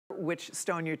which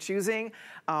stone you're choosing.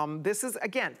 This is,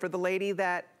 again, for the lady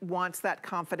that wants that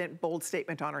confident, bold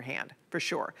statement on her hand, for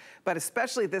sure. But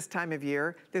especially this time of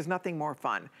year, there's nothing more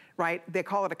fun, right? They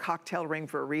call it a cocktail ring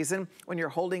for a reason. When you're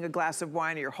holding a glass of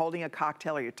wine, or you're holding a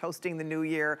cocktail, or you're toasting the new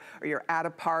year, or you're at a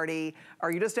party,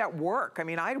 or you're just at work. I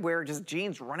mean, I'd wear just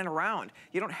jeans running around.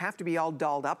 You don't have to be all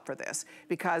dolled up for this,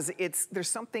 because there's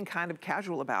something kind of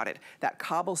casual about it. That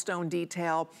cobblestone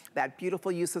detail, that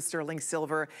beautiful use of sterling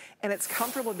silver, and it's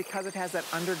comfortable because it has that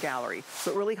under gallery,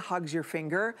 so it really hugs your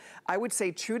finger. I would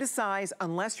say true to size,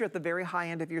 unless you're at the very high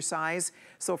end of your size.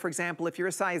 So for example, if you're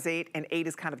a size 8 and 8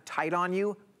 is kind of tight on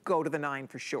you, go to the 9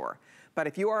 for sure. But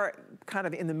if you are kind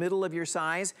of in the middle of your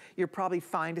size, you're probably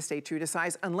fine to stay true to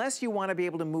size, unless you want to be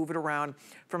able to move it around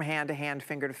from hand to hand,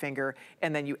 finger to finger,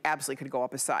 and then you absolutely could go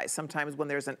up a size. Sometimes when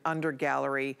there's an under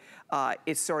gallery,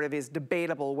 it sort of is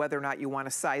debatable whether or not you want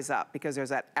to size up, because there's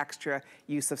that extra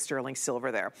use of sterling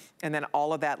silver there. And then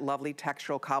all of that lovely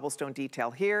textural cobblestone detail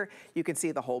here. You can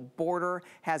see the whole border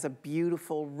has a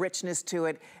beautiful richness to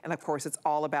it. And of course, it's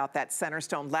all about that center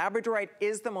stone. Labradorite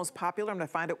is the most popular. I'm going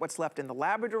to find out what's left in the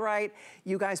labradorite.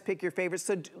 You guys pick your favorites.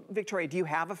 So Victoria, do you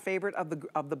have a favorite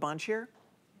of the bunch here?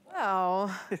 Well,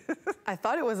 I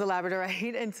thought it was a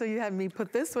labradorite until you had me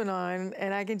put this one on,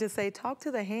 and I can just say, talk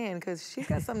to the hand, because she's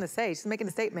got something to say. She's making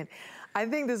a statement. I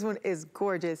think this one is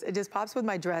gorgeous. It just pops with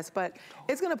my dress, but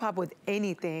it's gonna pop with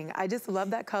anything. I just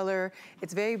love that color.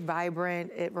 It's very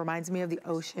vibrant. It reminds me of the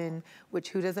ocean, which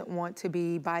who doesn't want to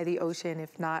be by the ocean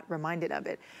if not reminded of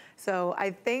it? So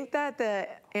I think that the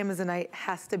Amazonite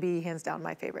has to be hands down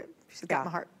my favorite. She's got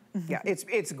my heart. Yeah,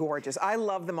 it's gorgeous. I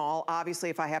love them all. Obviously,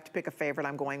 if I have to pick a favorite,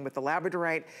 I'm going with the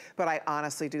labradorite, but I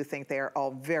honestly do think they are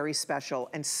all very special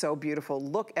and so beautiful.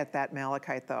 Look at that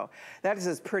malachite, though. That is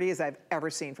as pretty as I've ever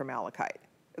seen for malachite.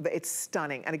 It's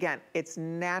stunning. And again, it's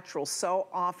natural. So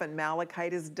often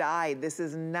malachite is dyed. This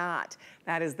is not.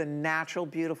 That is the natural,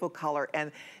 beautiful color.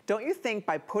 And don't you think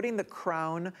by putting the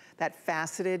crown, that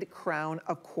faceted crown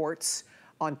of quartz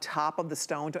on top of the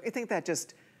stone, don't you think that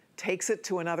just takes it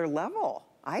to another level?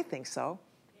 I think so.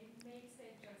 It makes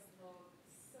it just look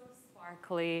so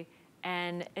sparkly,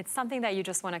 and it's something that you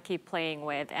just want to keep playing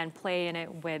with and play in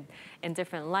it with in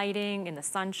different lighting, in the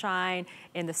sunshine,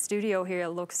 in the studio here. It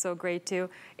looks so great too.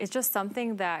 It's just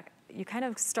something that you kind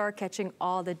of start catching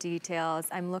all the details.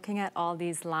 I'm looking at all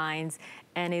these lines,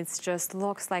 and it just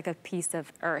looks like a piece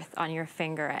of earth on your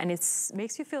finger, and it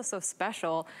makes you feel so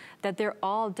special that they're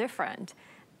all different,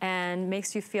 and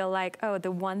makes you feel like, oh, the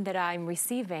one that I'm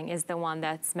receiving is the one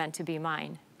that's meant to be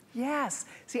mine. Yes.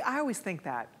 See, I always think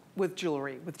that with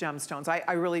jewelry, with gemstones.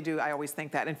 I really do. I always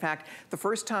think that. In fact, the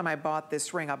first time I bought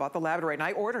this ring, I bought the labradorite, and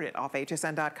I ordered it off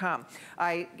hsn.com.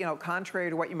 Contrary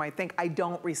to what you might think, I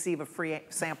don't receive a free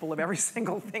sample of every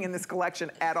single thing in this collection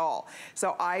at all.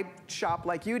 So I shop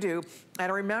like you do,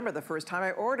 and I remember the first time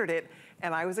I ordered it,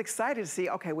 and I was excited to see,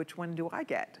 okay, which one do I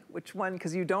get? Which one,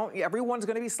 because everyone's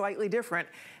gonna be slightly different,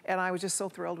 and I was just so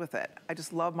thrilled with it. I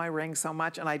just love my ring so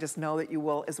much, and I just know that you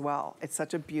will as well. It's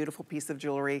such a beautiful piece of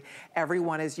jewelry.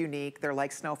 Everyone is unique. They're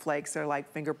like snowflakes, they're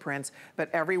like fingerprints,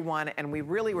 but everyone, and we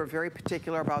really were very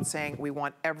particular about saying we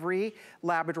want every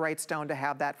labradorite stone to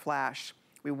have that flash.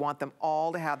 We want them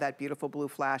all to have that beautiful blue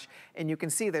flash, and you can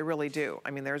see they really do.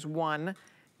 I mean, there's one,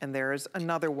 and there's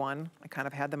another one. I kind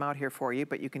of had them out here for you,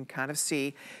 but you can kind of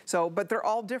see. So, but they're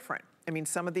all different. I mean,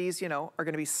 some of these, are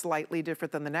gonna be slightly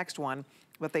different than the next one,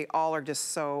 but they all are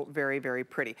just so very, very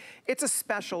pretty. It's a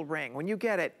special ring. When you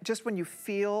get it, just when you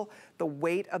feel the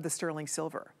weight of the sterling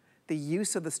silver, the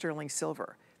use of the sterling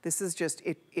silver, this is just,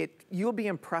 you'll be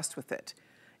impressed with it.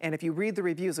 And if you read the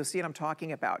reviews, you'll see what I'm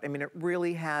talking about. I mean, it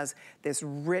really has this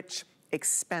rich,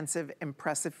 expensive,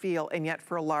 impressive feel, and yet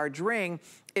for a large ring,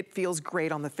 it feels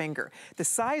great on the finger. The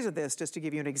size of this, just to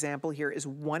give you an example here, is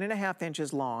 1.5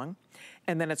 inches long,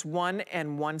 and then it's 1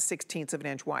 1/16 of an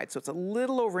inch wide. So it's a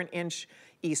little over an inch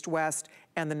east-west,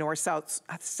 and the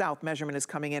north-south measurement is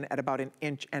coming in at about 1.5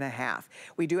 inches.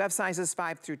 We do have sizes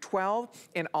 5 through 12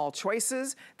 in all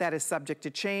choices. That is subject to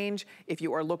change. If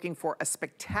you are looking for a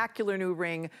spectacular new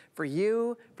ring for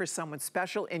you, for someone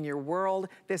special in your world,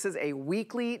 this is a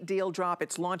weekly deal drop.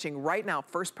 It's launching right now.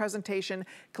 First presentation,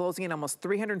 closing in almost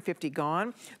 350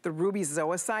 gone. The ruby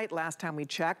zoisite, last time we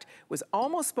checked, was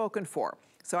almost spoken for.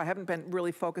 So I haven't been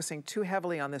really focusing too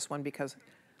heavily on this one because,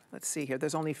 let's see here,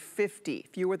 there's only 50,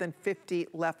 fewer than 50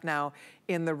 left now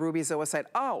in the ruby zoisite.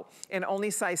 Oh, and only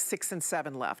size 6 and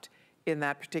 7 left in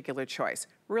that particular choice.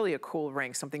 Really a cool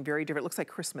ring, something very different. Looks like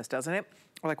Christmas, doesn't it?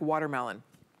 Or like watermelon.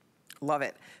 Love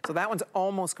it. So that one's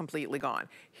almost completely gone.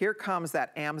 Here comes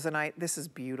that Amazonite. This is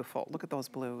beautiful. Look at those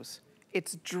blues.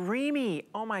 It's dreamy.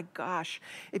 Oh my gosh.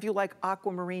 If you like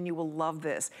aquamarine, you will love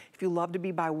this. If you love to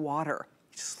be by water,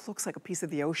 it just looks like a piece of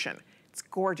the ocean. It's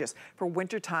gorgeous. For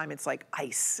wintertime, it's like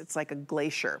ice. It's like a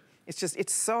glacier. It's just,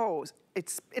 it's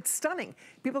stunning.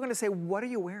 People are gonna say, what are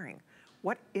you wearing?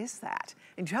 What is that?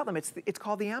 And tell them it's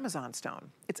called the Amazon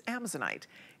stone. It's Amazonite.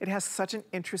 It has such an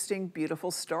interesting, beautiful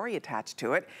story attached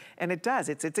to it. And it does,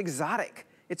 it's exotic.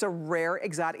 It's a rare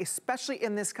exotic, especially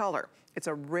in this color. It's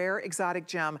a rare exotic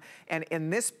gem. And in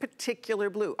this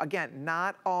particular blue, again,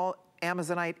 not all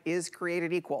Amazonite is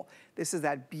created equal. This is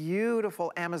that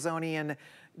beautiful Amazonian,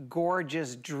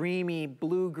 gorgeous, dreamy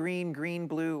blue-green,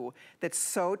 green-blue that's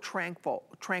so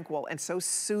tranquil and so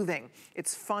soothing.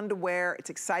 It's fun to wear,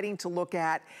 it's exciting to look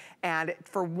at, and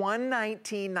for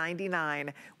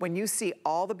 $119.99, when you see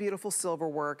all the beautiful silver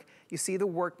work, you see the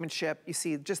workmanship, you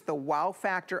see just the wow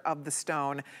factor of the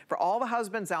stone. For all the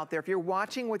husbands out there, if you're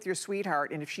watching with your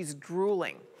sweetheart and if she's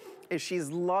drooling, if she's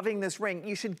loving this ring,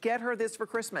 you should get her this for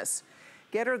Christmas.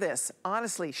 Get her this,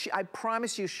 honestly, I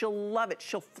promise you, she'll love it,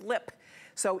 she'll flip.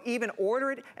 So even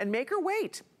order it and make her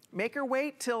wait. Make her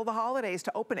wait till the holidays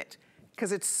to open it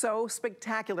because it's so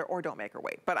spectacular, or don't make her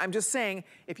wait. But I'm just saying,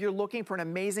 if you're looking for an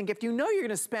amazing gift, you know you're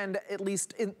gonna spend at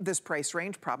least in this price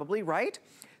range probably, right?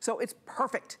 So it's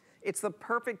perfect. It's the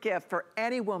perfect gift for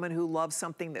any woman who loves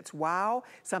something that's wow,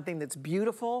 something that's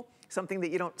beautiful, something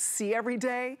that you don't see every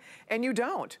day, and you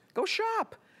don't. Go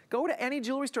shop. Go to any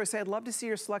jewelry store, say, I'd love to see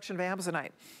your selection of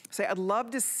Amazonite. Say, I'd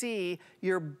love to see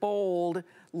your bold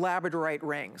labradorite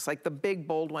rings, like the big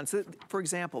bold ones. For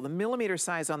example, the millimeter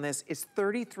size on this is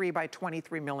 33 by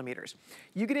 23 millimeters.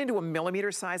 You get into a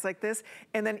millimeter size like this,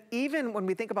 and then even when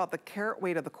we think about the carat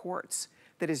weight of the quartz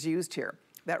that is used here,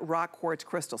 that rock quartz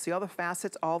crystal. See all the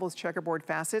facets, all those checkerboard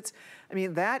facets? I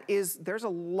mean, there's a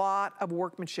lot of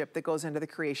workmanship that goes into the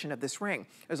creation of this ring.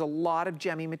 There's a lot of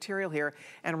gemmy material here,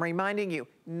 and I'm reminding you,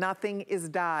 nothing is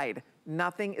dyed,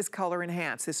 nothing is color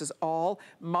enhanced. This is all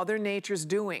Mother Nature's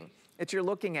doing that you're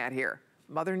looking at here.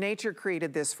 Mother Nature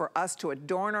created this for us to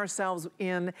adorn ourselves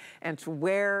in and to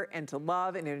wear and to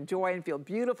love and enjoy and feel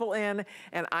beautiful in.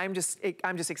 And I'm just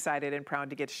excited and proud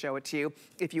to get to show it to you.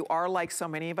 If you are like so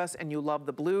many of us and you love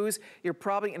the blues, you're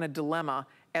probably in a dilemma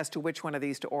as to which one of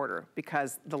these to order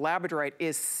because the labradorite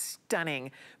is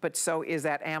stunning, but so is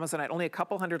that Amazonite. Only a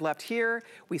couple hundred left here.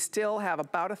 We still have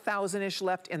about 1,000-ish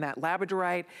left in that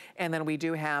labradorite. And then we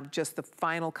do have just the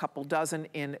final couple dozen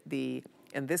in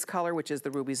this color, which is the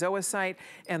ruby zoisite,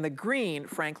 and the green,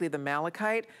 frankly, the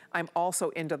malachite. I'm also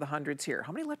into the hundreds here.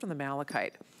 How many left on the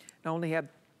malachite? I only had,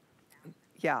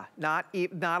 yeah, not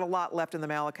a lot left in the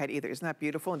malachite either. Isn't that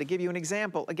beautiful? And to give you an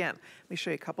example, again, let me show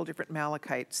you a couple different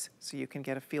malachites so you can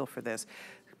get a feel for this,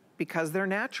 because they're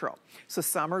natural. So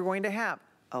some are going to have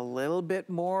a little bit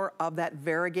more of that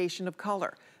variegation of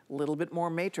color, a little bit more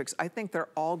matrix. I think they're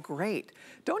all great.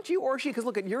 Don't you, Orshi? Because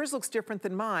look, yours looks different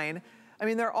than mine. I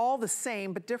mean, they're all the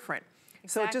same, but different. Exactly.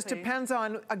 So it just depends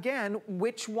on, again,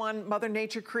 which one Mother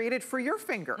Nature created for your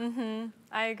finger. Mm-hmm.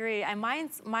 I agree. And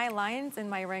my lines in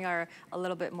my ring are a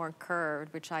little bit more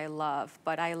curved, which I love.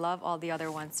 But I love all the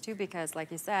other ones too, because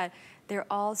like you said, they're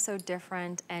all so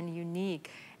different and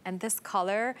unique. And this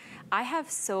color, I have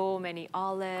so many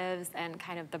olives and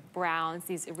kind of the browns,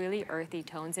 these really earthy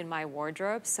tones in my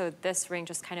wardrobe. So this ring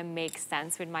just kind of makes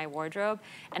sense with my wardrobe.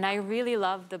 And I really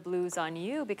love the blues on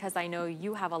you because I know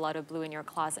you have a lot of blue in your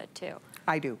closet too.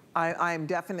 I do. I'm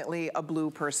definitely a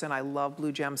blue person. I love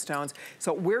blue gemstones.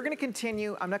 So we're gonna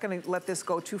continue, I'm not gonna let this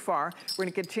go too far. We're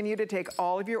gonna continue to take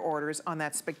all of your orders on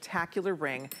that spectacular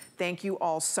ring. Thank you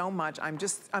all so much. I'm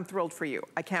thrilled for you.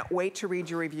 I can't wait to read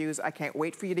your reviews. I can't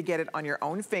wait for you to get it on your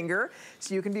own finger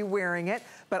so you can be wearing it.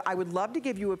 But I would love to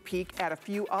give you a peek at a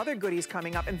few other goodies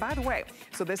coming up. And by the way,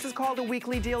 so this is called a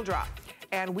weekly deal drop.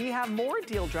 And we have more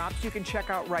deal drops you can check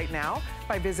out right now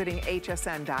by visiting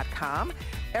hsn.com.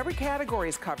 Every category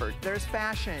is covered. There's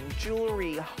fashion,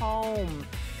 jewelry, home,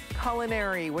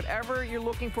 culinary, whatever you're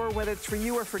looking for, whether it's for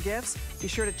you or for gifts, be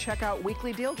sure to check out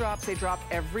weekly deal drops. They drop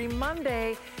every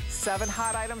Monday, 7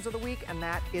 hot items of the week, and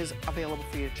that is available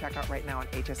for you to check out right now on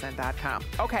hsn.com.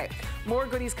 Okay, more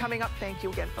goodies coming up. Thank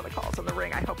you again for the calls on the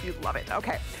ring. I hope you love it.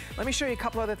 Okay, let me show you a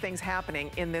couple other things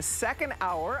happening in this second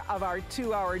hour of our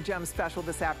 2-hour gem special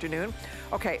this afternoon.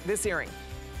 Okay, this earring.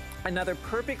 Another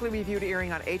perfectly reviewed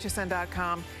earring on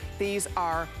hsn.com. These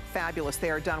are fabulous. They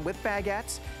are done with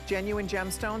baguettes, genuine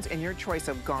gemstones in your choice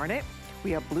of garnet.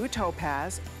 We have blue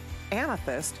topaz,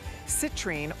 amethyst,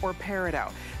 citrine, or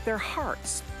peridot. They're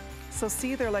hearts. So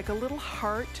see, they're like a little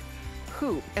heart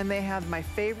hoop, and they have my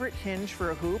favorite hinge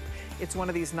for a hoop. It's one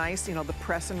of these nice, you know, the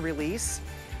press and release.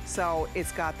 So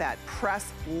it's got that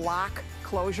press, lock,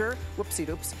 closure,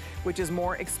 whoopsie-doops, which is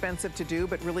more expensive to do,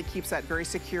 but really keeps that very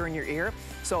secure in your ear.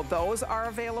 So those are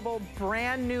available.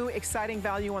 Brand new, exciting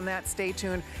value on that. Stay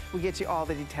tuned. We'll get you all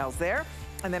the details there.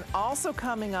 And then also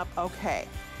coming up, okay,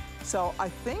 so I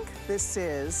think this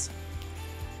is,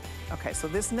 okay, so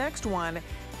this next one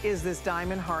is this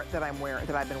diamond heart that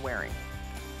I've been wearing.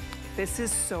 This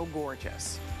is so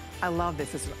gorgeous. I love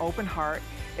this. It's an open heart.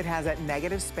 It has that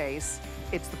negative space.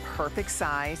 It's the perfect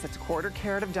size. It's a 1/4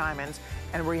 carat of diamonds.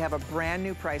 And we have a brand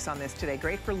new price on this today.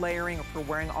 Great for layering or for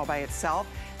wearing all by itself.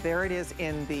 There it is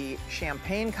in the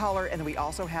champagne color, and we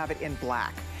also have it in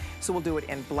black. So we'll do it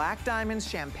in black diamonds,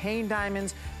 champagne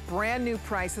diamonds, brand new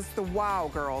price. It's the wow,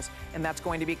 girls. And that's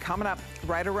going to be coming up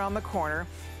right around the corner.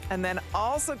 And then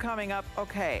also coming up,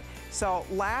 okay, so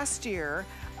last year,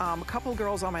 a couple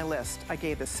girls on my list, I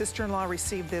gave the sister-in-law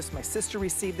received this, my sister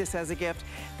received this as a gift.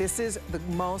 This is the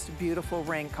most beautiful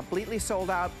ring, completely sold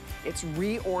out. It's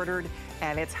reordered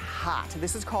and it's hot.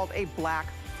 This is called a Black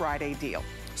Friday deal.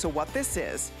 So what this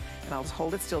is, and I'll just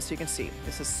hold it still so you can see,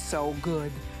 this is so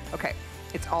good. Okay,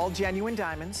 it's all genuine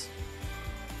diamonds.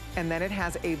 And then it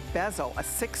has a bezel, a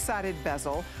 6-sided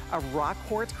bezel of rock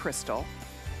quartz crystal.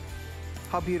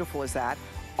 How beautiful is that?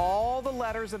 All the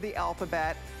letters of the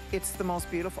alphabet. It's the most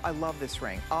beautiful. I love this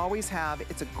ring. Always have.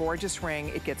 It's a gorgeous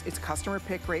ring. It's customer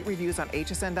pick, great reviews on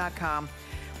hsn.com.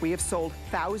 We have sold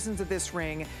thousands of this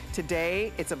ring.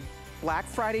 Today, it's a Black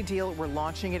Friday deal. We're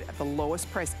launching it at the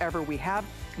lowest price ever. We have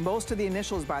most of the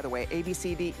initials, by the way, A, B,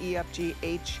 C, D, E, F, G,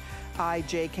 H, I,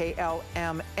 J, K, L,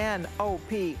 M, N, O,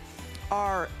 P,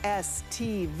 R, S,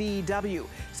 T, V, W.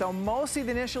 So most of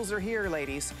the initials are here,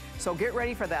 ladies. So get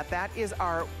ready for that.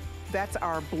 That's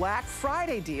our Black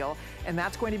Friday deal, and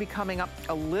that's going to be coming up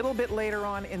a little bit later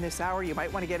on in this hour. You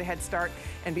might want to get a head start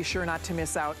and be sure not to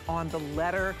miss out on the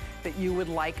letter that you would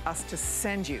like us to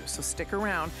send you. So stick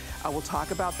around. We'll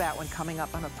talk about that one coming up.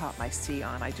 I'm gonna pop my C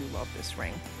on. I do love this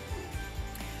ring.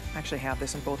 I actually have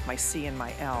this in both my C and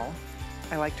my L.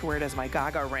 I like to wear it as my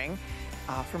Gaga ring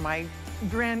for my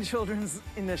grandchildren's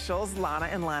initials, Lana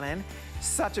and Lennon.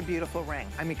 Such a beautiful ring.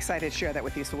 I'm excited to share that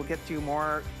with you, so we'll get you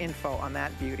more info on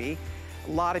that beauty.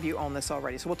 A lot of you own this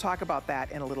already, so we'll talk about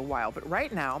that in a little while. But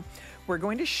right now, we're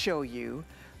going to show you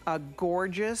a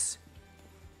gorgeous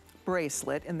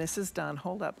bracelet, and this is done,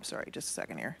 hold up, sorry, just a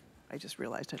second here. I just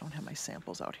realized I don't have my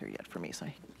samples out here yet for me, so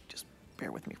just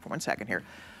bear with me for 1 second here.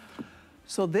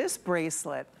 So this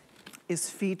bracelet is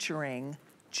featuring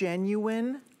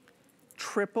genuine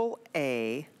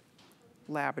AAA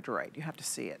labradorite. You have to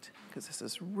see it because this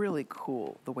is really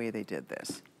cool the way they did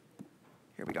this.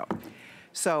 Here we go.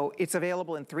 So it's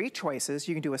available in 3 choices.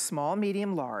 You can do a small,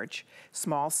 medium, large.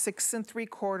 Small 6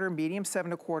 3/4, medium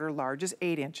 7 1/4, large is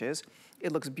 8 inches.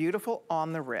 It looks beautiful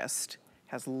on the wrist.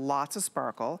 Has lots of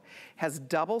sparkle. Has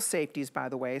double safeties, by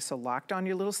the way, so locked on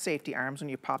your little safety arms when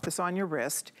you pop this on your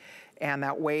wrist. And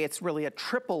that way it's really a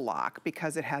triple lock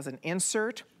because it has an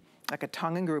insert, like a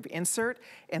tongue and groove insert,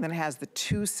 and then it has the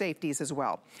 2 safeties as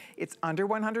well. It's under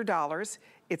 $100.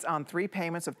 It's on 3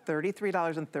 payments of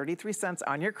 $33.33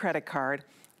 on your credit card.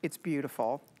 It's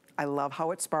beautiful. I love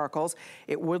how it sparkles.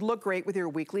 It would look great with your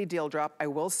weekly deal drop. I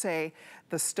will say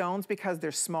the stones, because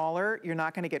they're smaller, you're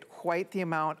not gonna get quite the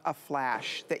amount of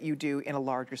flash that you do in a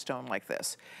larger stone like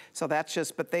this. So that's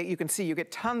just, but you can see you get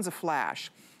tons of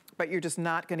flash, but you're just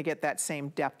not gonna get that same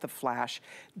depth of flash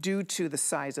due to the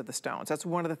size of the stones. That's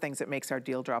one of the things that makes our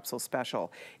deal drop so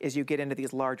special, is you get into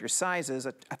these larger sizes,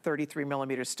 a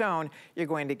 33mm stone, you're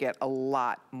going to get a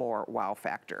lot more wow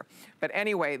factor. But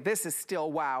anyway, this is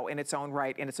still wow in its own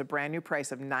right, and it's a brand new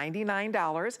price of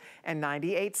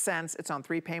 $99.98. It's on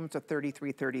 3 payments of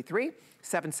 $33.33.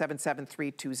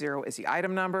 777320 is the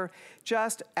item number.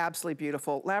 Just absolutely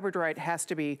beautiful. Labradorite has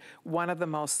to be one of the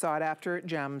most sought after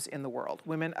gems in the world.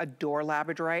 Women adore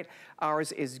labradorite.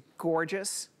 Ours is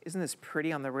gorgeous. Isn't this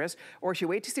pretty on the wrist? Orshi,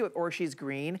 wait to see what Orshi's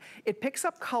green. It picks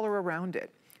up color around it.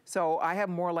 So I have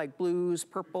more like blues,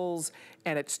 purples,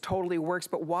 and it totally works.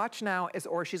 But watch now as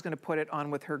Orshi's gonna put it on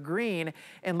with her green,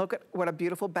 and look at what a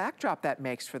beautiful backdrop that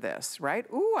makes for this, right?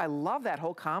 Ooh, I love that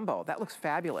whole combo. That looks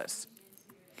fabulous.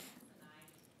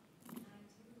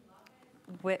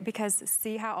 Because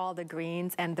see how all the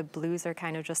greens and the blues are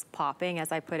kind of just popping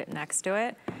as I put it next to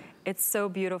it? It's so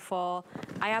beautiful.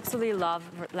 I absolutely love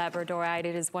labradorite.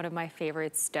 It is one of my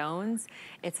favorite stones.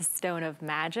 It's a stone of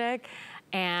magic.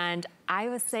 And I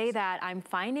would say that I'm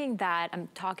finding that I'm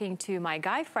talking to my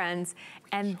guy friends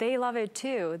and they love it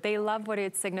too. They love what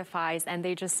it signifies, and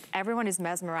everyone is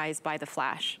mesmerized by the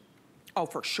flash. Oh,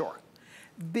 for sure.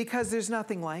 Because there's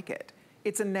nothing like it.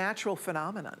 It's a natural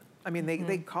phenomenon. I mean,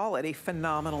 they call it a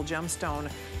phenomenal gemstone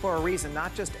for a reason,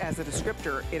 not just as a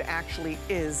descriptor. It actually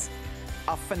is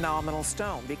a phenomenal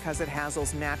stone because it has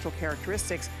those natural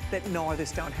characteristics that no other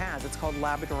stone has. It's called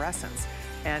labradorescence.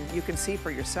 And you can see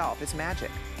for yourself, it's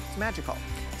magic. It's magical.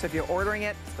 So if you're ordering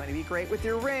it, it's going to be great with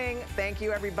your ring. Thank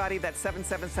you, everybody. That's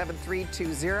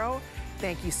 777-320.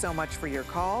 Thank you so much for your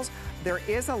calls. There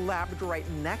is a labradorite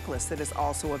necklace that is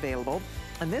also available.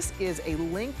 And this is a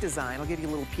link design. I'll give you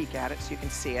a little peek at it so you can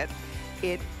see it.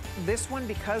 This one,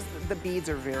 because the beads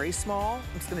are very small,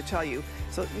 I'm just going to tell you.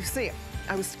 So you see,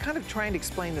 I was kind of trying to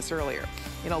explain this earlier.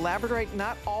 You know, labradorite,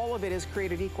 not all of it is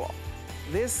created equal.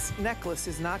 This necklace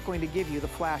is not going to give you the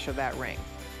flash of that ring.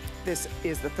 This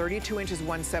is the 32 inches,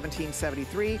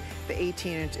 $117.73. The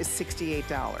 18 inch is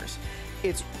 $68.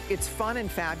 It's fun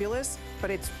and fabulous, but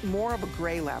it's more of a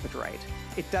gray labradorite.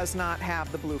 It does not have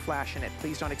the blue flash in it.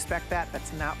 Please don't expect that.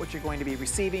 That's not what you're going to be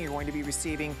receiving. You're going to be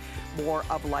receiving more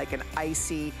of like an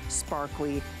icy,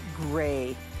 sparkly,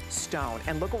 gray stone.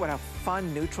 And look at what a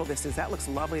fun neutral this is. That looks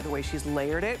lovely the way she's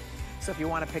layered it. So if you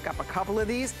want to pick up a couple of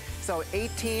these, so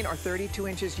 18 or 32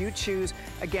 inches, you choose.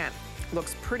 Again,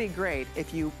 looks pretty great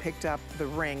if you picked up the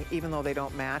ring, even though they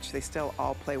don't match, they still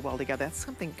all play well together. That's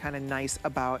something kind of nice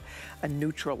about a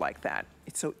neutral like that.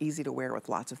 It's so easy to wear with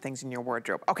lots of things in your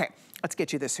wardrobe. Okay, let's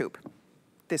get you this hoop.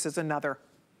 This is another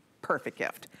perfect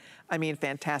gift. I mean,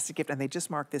 fantastic gift. And they just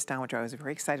marked this down, which I was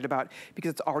very excited about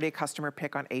because it's already a customer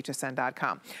pick on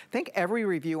hsn.com. I think every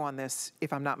review on this,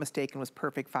 if I'm not mistaken, was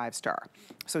perfect 5-star.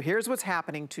 So here's what's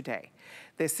happening today.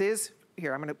 This is,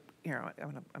 here, I'm gonna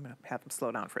have them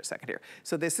slow down for a second here.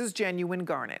 So this is genuine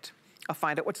garnet. I'll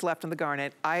find out what's left in the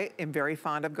garnet. I am very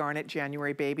fond of garnet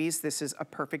January babies. This is a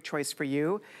perfect choice for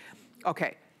you.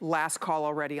 Okay, last call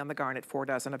already on the garnet, 4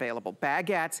 dozen available.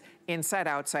 Baguettes, inside,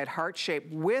 outside, heart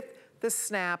shape with the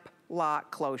snap lock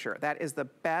closure. That is the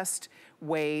best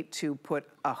way to put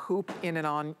a hoop in and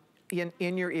on,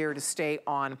 in your ear to stay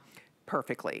on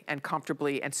perfectly and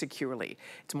comfortably and securely.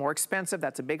 It's more expensive.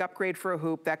 That's a big upgrade for a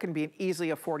hoop. That can be easily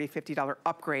a $40, $50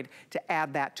 upgrade to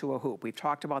add that to a hoop. We've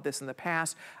talked about this in the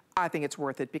past. I think it's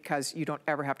worth it because you don't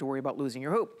ever have to worry about losing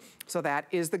your hoop. So that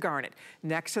is the garnet.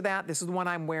 Next to that, this is the one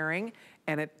I'm wearing,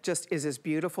 and it just is this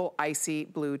beautiful icy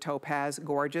blue topaz,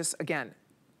 gorgeous. Again,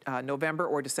 November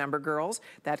or December girls,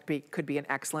 that could be an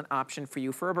excellent option for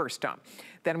you for a birthstone.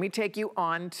 Then we take you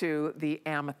on to the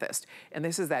amethyst. And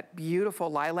this is that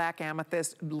beautiful lilac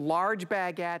amethyst, large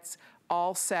baguettes,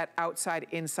 all set outside,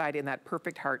 inside in that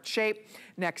perfect heart shape.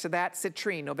 Next to that,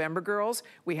 citrine. November girls,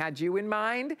 we had you in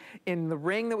mind in the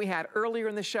ring that we had earlier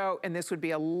in the show, and this would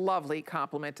be a lovely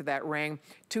complement to that ring.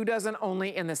 2 dozen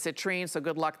only in the citrine, so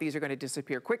good luck. These are going to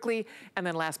disappear quickly. And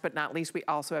then last but not least, we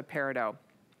also have peridot.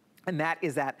 And that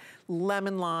is that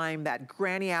lemon lime, that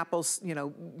Granny apples, you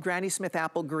know, Granny Smith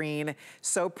apple green.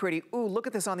 So pretty. Ooh, look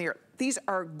at this on the ear. These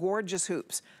are gorgeous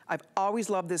hoops. I've always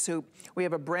loved this hoop. We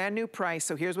have a brand new price,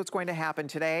 so here's what's going to happen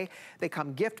today. They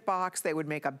come gift box. They would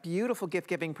make a beautiful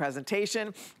gift-giving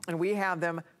presentation, and we have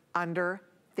them under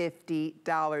 $50.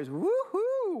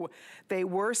 Woohoo! They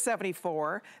were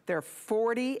 $74. They're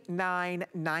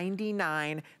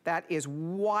 $49.99. That is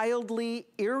wildly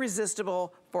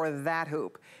irresistible for that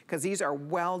hoop because these are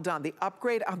well done. The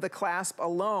upgrade of the clasp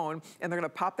alone, and they're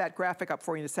going to pop that graphic up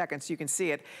for you in a second so you can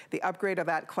see it. The upgrade of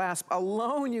that clasp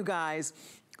alone, you guys,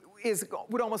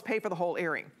 would almost pay for the whole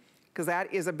earring, because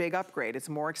that is a big upgrade. It's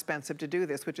more expensive to do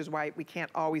this, which is why we can't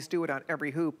always do it on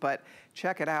every hoop, but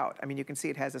check it out. I mean, you can see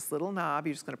it has this little knob.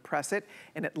 You're just gonna press it,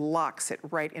 and it locks it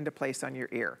right into place on your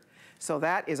ear. So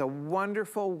that is a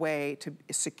wonderful way to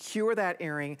secure that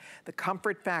earring, the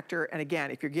comfort factor, and again,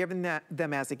 if you're giving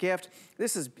them as a gift,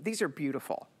 these are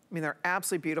beautiful. I mean, they're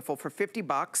absolutely beautiful for 50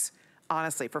 bucks.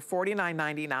 Honestly, for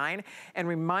 $49.99, and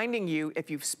reminding you,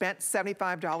 if you've spent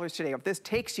 $75 today, if this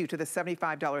takes you to the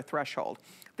 $75 threshold,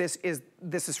 this is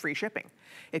free shipping.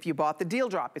 If you bought the deal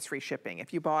drop, it's free shipping.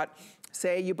 If you bought,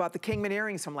 say you bought the Kingman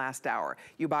earrings from last hour,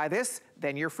 you buy this,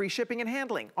 then you're free shipping and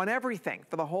handling on everything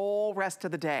for the whole rest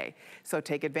of the day. So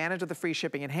take advantage of the free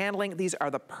shipping and handling. These are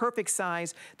the perfect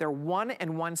size. They're 1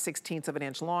 1/16 of an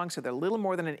inch long, so they're a little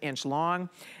more than an inch long.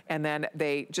 And then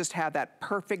they just have that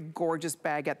perfect, gorgeous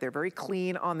baguette. They're very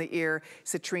clean on the ear.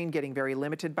 Citrine getting very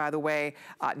limited, by the way.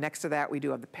 Next to that, we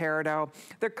do have the peridot.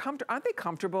 Aren't they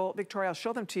comfortable, Victoria? I'll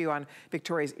show them to you on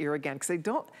Victoria's ear again, because they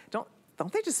don't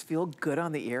they just feel good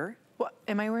on the ear? What,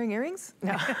 am I wearing earrings?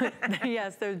 No.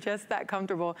 Yes, they're just that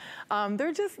comfortable.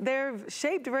 They're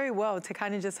shaped very well to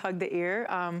kind of just hug the ear,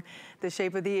 the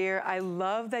shape of the ear. I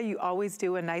love that you always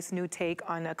do a nice new take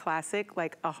on a classic,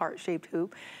 like a heart-shaped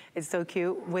hoop. It's so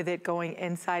cute with it going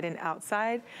inside and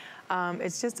outside.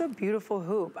 It's just a beautiful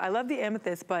hoop. I love the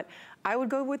amethyst, but I would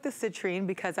go with the citrine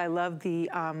because I love the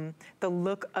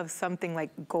look of something like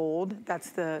gold. That's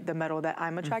the metal that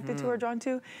I'm attracted to or drawn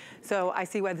to. So I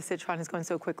see why the citron is going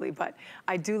so quickly, but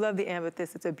I do love the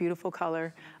amethyst. It's a beautiful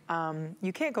color.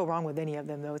 You can't go wrong with any of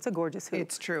them though. It's a gorgeous hoop.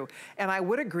 It's true. And I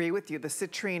would agree with you. The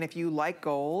citrine, if you like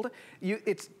gold,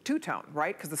 it's two-tone,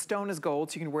 right? Because the stone is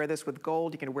gold, so you can wear this with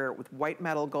gold. You can wear it with white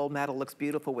metal. Gold metal looks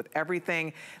beautiful with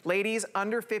everything. Ladies,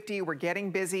 under 50, we're getting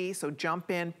busy, so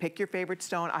jump in, pick your favorite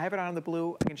stone. I have it on the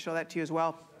blue. I can show that to you as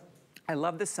well. I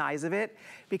love the size of it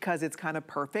because it's kind of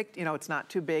perfect. You know, it's not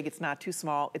too big, it's not too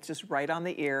small. It's just right on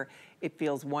the ear. It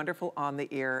feels wonderful on the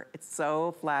ear. It's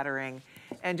so flattering.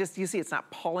 And just, you see, it's not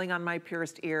pulling on my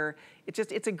pierced ear.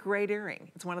 It's a great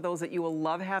earring. It's one of those that you will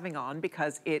love having on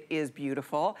because it is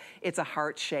beautiful. It's a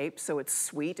heart shape, so it's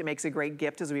sweet. It makes a great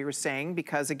gift, as we were saying,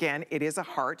 because again, it is a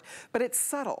heart, but it's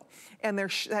subtle. And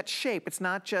there's that shape. It's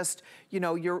not just, you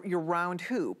know, your round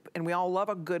hoop. And we all love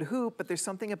a good hoop, but there's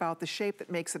something about the shape that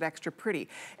makes it extra pretty.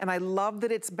 And I love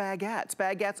that it's baguettes.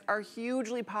 Baguettes are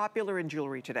hugely popular in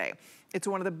jewelry today. It's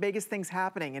one of the biggest things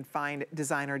happening in fine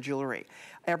designer jewelry.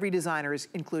 Every designer is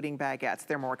including baguettes.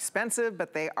 They're more expensive,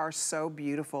 but they are so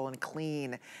beautiful and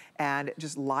clean and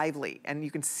just lively. And you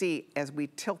can see as we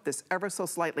tilt this ever so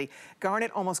slightly,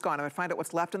 garnet almost gone. I'm gonna find out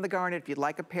what's left in the garnet. If you'd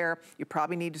like a pair, you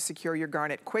probably need to secure your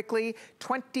garnet quickly.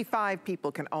 25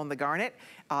 people can own the garnet.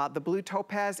 The blue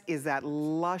topaz is that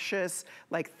luscious,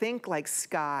 think like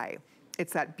sky.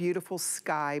 It's that beautiful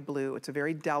sky blue. It's a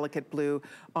very delicate blue,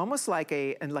 almost like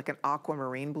an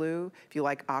aquamarine blue. If you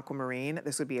like aquamarine,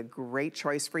 this would be a great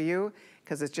choice for you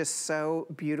because it's just so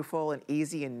beautiful and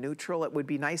easy and neutral. It would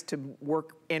be nice to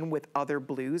work in with other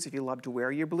blues if you love to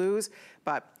wear your blues,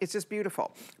 but it's just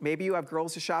beautiful. Maybe you have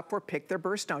girls to shop for, pick their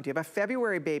birthstone. Do you have a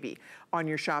February baby on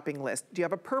your shopping list? Do you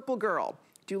have a purple girl?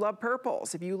 Do you love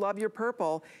purples? If you love your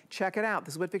purple, check it out.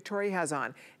 This is what Victoria has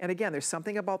on. And again, there's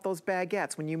something about those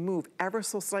baguettes when you move ever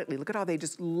so slightly. Look at how they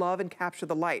just love and capture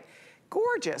the light.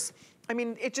 Gorgeous. I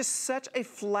mean, it's just such a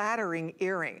flattering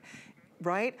earring,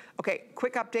 right? Okay,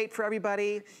 quick update for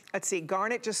everybody. Let's see,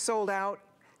 garnet just sold out.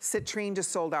 Citrine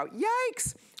just sold out.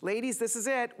 Yikes! Ladies, this is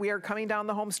it. We are coming down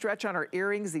the home stretch on our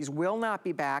earrings. These will not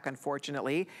be back,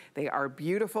 unfortunately. They are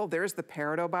beautiful. There's the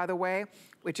peridot, by the way,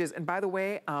 which is, and by the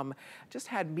way, just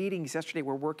had meetings yesterday.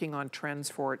 We're working on trends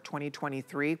for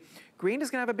 2023. Green is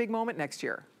gonna have a big moment next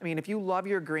year. I mean, if you love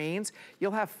your greens,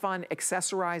 you'll have fun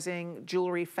accessorizing,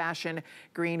 jewelry, fashion.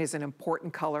 Green is an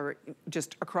important color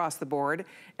just across the board.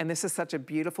 And this is such a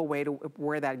beautiful way to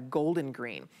wear that golden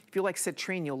green. If you like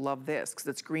citrine, you'll love this because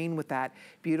it's green with that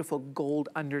beautiful gold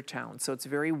undertone. So it's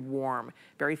very warm,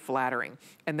 very flattering.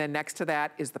 And then next to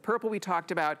that is the purple we talked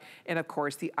about. And of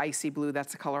course, the icy blue,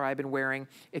 that's the color I've been wearing.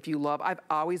 If you love, I've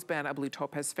always been a blue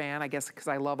topaz fan, I guess because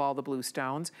I love all the blue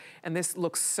stones. And this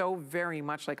looks so very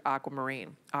much like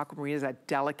aquamarine. Aquamarine is that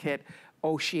delicate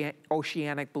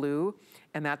oceanic blue,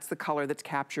 and that's the color that's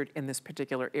captured in this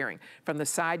particular earring. From the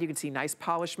side, you can see nice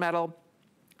polished metal.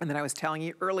 And then I was telling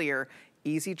you earlier,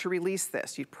 easy to release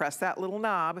this. You press that little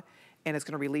knob, and it's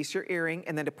gonna release your earring,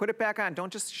 and then to put it back on,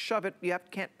 don't just shove it,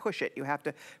 can't push it. You have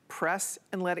to press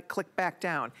and let it click back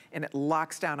down, and it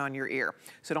locks down on your ear.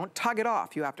 So don't tug it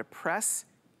off. You have to press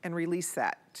and release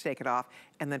that to take it off,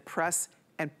 and then press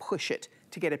and push it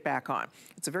to get it back on.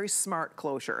 It's a very smart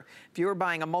closure. If you were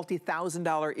buying a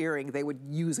multi-$1,000 earring, they would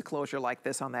use a closure like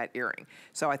this on that earring.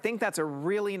 So I think that's a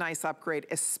really nice upgrade,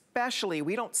 especially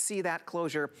we don't see that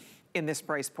closure in this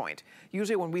price point.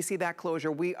 Usually when we see that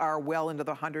closure, we are well into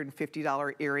the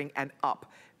 $150 earring and up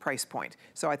price point.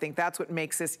 So I think that's what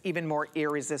makes this even more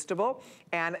irresistible.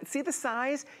 And see the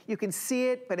size? You can see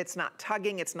it, but it's not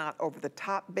tugging, it's not over the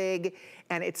top big,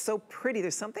 and it's so pretty.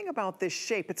 There's something about this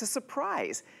shape. It's a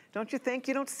surprise, don't you think?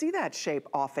 You don't see that shape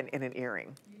often in an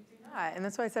earring. And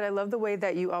that's why I said I love the way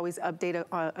that you always update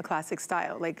a classic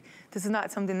style. Like, this is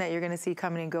not something that you're gonna see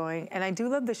coming and going. And I do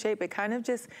love the shape. It kind of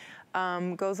just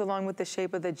goes along with the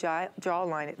shape of the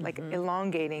jawline, like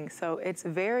elongating. So it's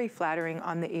very flattering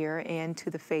on the ear and to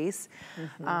the face.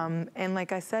 And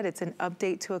like I said, it's an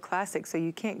update to a classic, so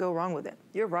you can't go wrong with it.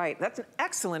 You're right. That's an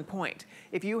excellent point.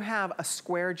 If you have a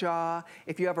square jaw,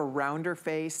 if you have a rounder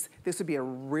face, this would be a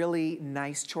really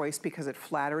nice choice because it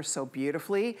flatters so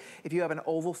beautifully. If you have an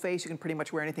oval face, you can pretty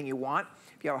much wear anything you want.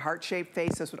 If you have a heart-shaped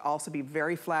face, this would also be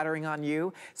very flattering on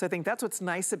you. So I think that's what's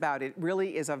nice about it. It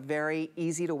really is a very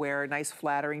easy to wear, nice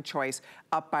flattering choice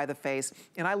up by the face.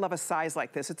 And I love a size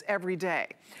like this. It's every day.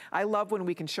 I love when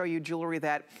we can show you jewelry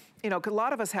that, you know, 'cause a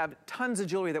lot of us have tons of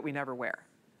jewelry that we never wear.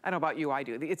 I don't know about you, I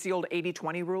do. It's the old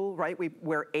 80-20 rule, right? We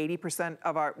wear 20%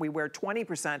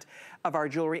 of our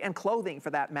jewelry and clothing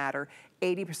for that matter,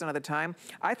 80% of the time.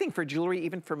 I think for jewelry,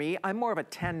 even for me, I'm more of a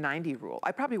 10-90 rule.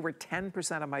 I probably wear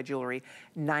 10% of my jewelry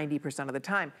 90% of the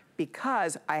time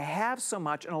because I have so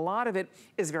much, and a lot of it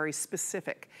is very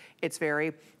specific. It's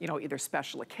very, you know, either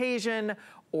special occasion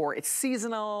or it's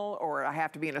seasonal or I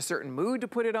have to be in a certain mood to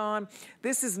put it on.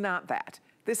 This is not that.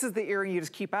 This is the earring you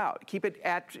just keep out. Keep it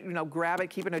at, you know, grab it,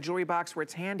 keep it in a jewelry box where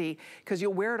it's handy because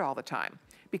you'll wear it all the time.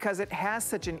 Because it has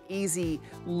such an easy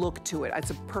look to it. It's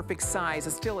a perfect size.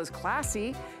 It still is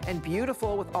classy and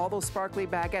beautiful with all those sparkly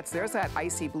baguettes. There's that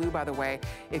icy blue, by the way.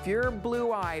 If you're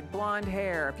blue-eyed, blonde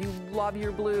hair, if you love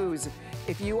your blues,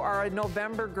 if you are a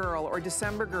November girl or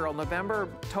December girl, November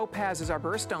topaz is our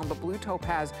birthstone, but blue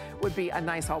topaz would be a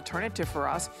nice alternative for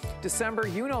us. December,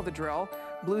 you know the drill.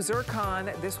 Blue zircon,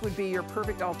 this would be your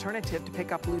perfect alternative to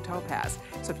pick up blue topaz.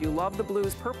 So if you love the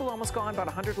blues, purple almost gone, about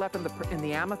 100 left in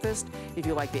the amethyst, if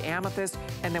you like the amethyst,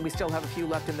 and then we still have a few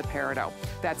left in the peridot.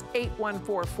 That's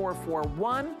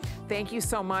 814441. Thank you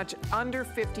so much. Under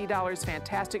 $50,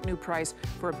 fantastic new price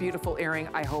for a beautiful earring.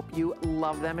 I hope you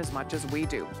love them as much as we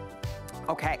do.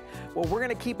 Okay, well, we're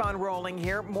gonna keep on rolling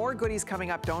here. More goodies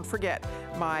coming up. Don't forget,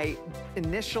 my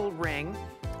initial ring.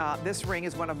 This ring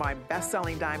is one of my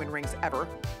best-selling diamond rings ever,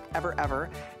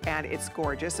 and it's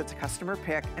gorgeous. It's a customer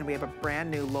pick, and we have a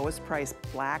brand new lowest price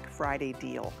Black Friday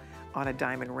deal on a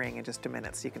diamond ring in just a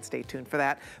minute, so you can stay tuned for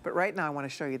that. But right now, I want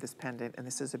to show you this pendant, and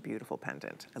this is a beautiful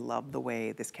pendant. I love the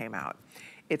way this came out.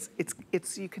 It's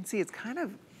you can see it's kind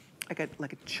of like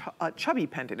a chubby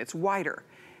pendant. It's wider.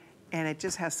 And it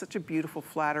just has such a beautiful,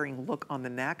 flattering look on the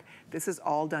neck. This is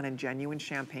all done in genuine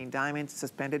champagne diamonds,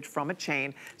 suspended from a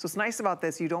chain. So what's nice about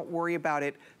this, you don't worry about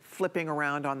it flipping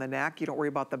around on the neck. You don't worry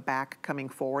about the back coming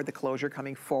forward, the closure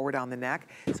coming forward on the neck.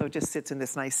 So it just sits in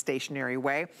this nice stationary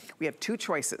way. We have two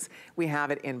choices. We have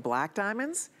it in black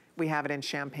diamonds. We have it in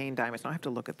champagne diamonds. Now I have to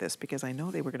look at this because I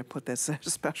know they were gonna put this at a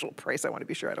special price. I wanna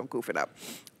be sure I don't goof it up.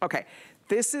 Okay,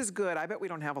 this is good. I bet we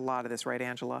don't have a lot of this, right,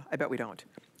 Angela? I bet we don't.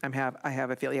 I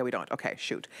have a feeling, yeah, we don't. Okay,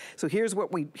 shoot. So here's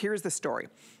the story.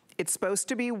 It's supposed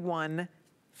to be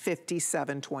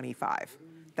 $157.25.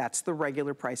 That's the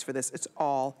regular price for this. It's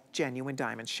all genuine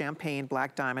diamonds, champagne,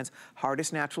 black diamonds,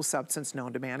 hardest natural substance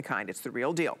known to mankind. It's the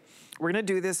real deal. We're gonna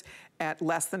do this at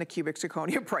less than a cubic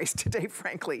zirconia price today,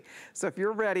 frankly. So if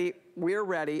you're ready, we're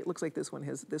ready. It looks like this one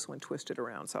twisted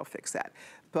around, so I'll fix that.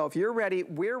 So if you're ready,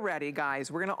 we're ready, guys.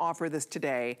 We're gonna offer this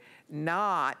today,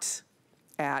 not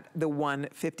at the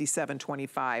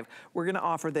 $157.25. We're gonna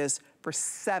offer this for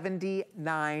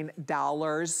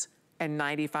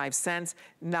 $79.95.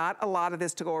 Not a lot of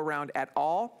this to go around at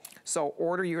all, so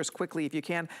order yours quickly if you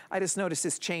can. I just noticed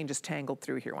this chain just tangled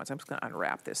through here once. I'm just gonna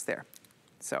unwrap this there.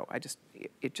 So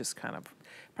it just kind of,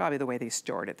 probably the way they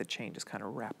stored it, the chain just kind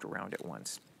of wrapped around it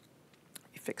once.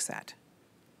 Let me fix that.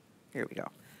 Here we go.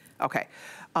 Okay,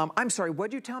 I'm sorry,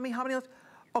 what'd you tell me, how many left?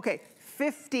 Okay,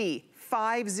 50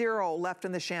 left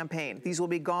in the champagne. These will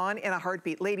be gone in a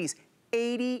heartbeat. Ladies,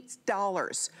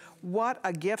 $80. What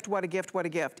a gift, what a gift, what a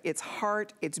gift. It's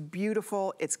heart, it's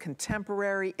beautiful, it's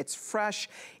contemporary, it's fresh,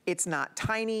 it's not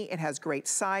tiny, it has great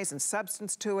size and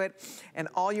substance to it. And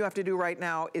all you have to do right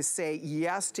now is say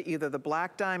yes to either the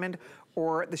black diamond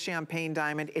or the champagne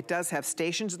diamond. It does have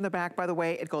stations in the back, by the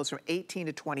way. It goes from 18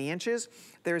 to 20 inches.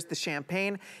 There's the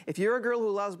champagne. If you're a girl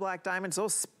who loves black diamonds,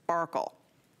 those sparkle.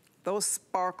 Those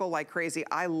sparkle like crazy.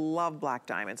 I love black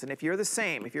diamonds. And if you're the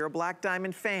same, if you're a black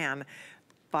diamond fan,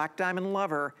 black diamond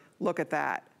lover, look at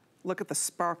that. Look at the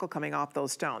sparkle coming off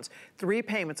those stones. 3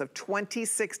 payments of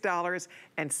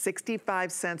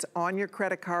 $26.65 on your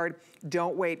credit card.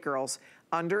 Don't wait, girls.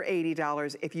 Under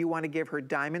 $80 if you want to give her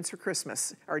diamonds for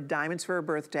Christmas or diamonds for her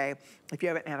birthday. If you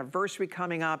have an anniversary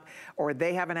coming up or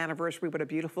they have an anniversary, what a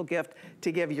beautiful gift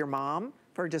to give your mom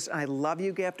for just I love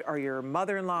you gift, or your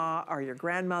mother-in-law or your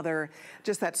grandmother,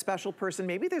 just that special person.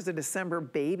 Maybe there's a December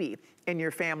baby in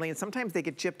your family and sometimes they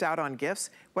get gypped out on gifts.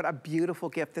 What a beautiful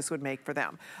gift this would make for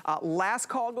them. Last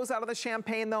call goes out of the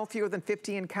champagne though, fewer than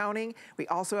 50 and counting. We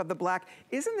also have the black.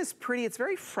 Isn't this pretty? It's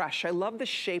very fresh. I love the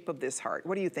shape of this heart.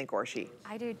 What do you think, Orshi?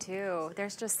 I do too.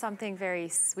 There's just something very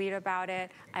sweet about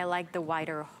it. I like the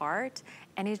wider heart,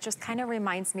 and it just kind of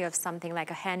reminds me of something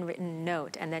like a handwritten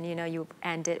note, and then you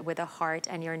end it with a heart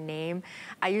and your name.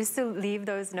 I used to leave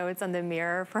those notes on the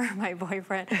mirror for my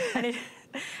boyfriend, and it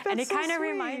kind of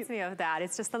reminds me of that.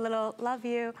 It's just a little love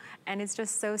you, and it's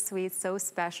just so sweet, so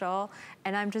special.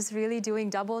 And I'm just really doing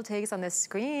double takes on the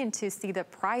screen to see the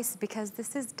price because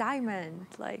this is diamond,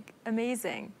 like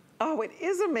amazing. Oh, it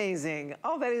is amazing.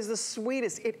 Oh, that is the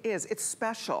sweetest. It is. It's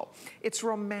special. It's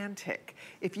romantic.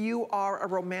 If you are a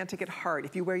romantic at heart,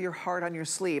 if you wear your heart on your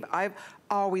sleeve, I've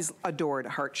always adored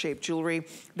heart-shaped jewelry.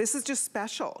 This is just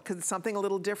special because it's something a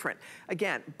little different.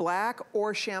 Again, black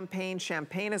or champagne.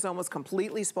 Champagne is almost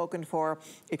completely spoken for.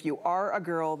 If you are a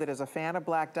girl that is a fan of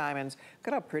black diamonds, look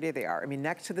at how pretty they are. I mean,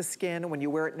 next to the skin, when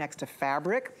you wear it next to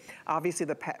fabric, obviously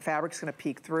the fabric's gonna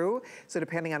peek through. So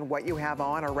depending on what you have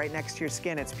on or right next to your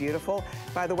skin, it's beautiful.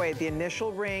 By the way, the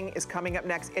initial ring is coming up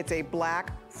next. It's a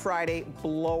Black Friday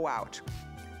blowout.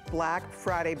 Black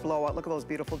Friday blowout. Look at those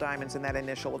beautiful diamonds in that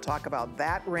initial. We'll talk about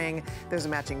that ring. There's a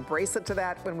matching bracelet to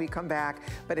that when we come back.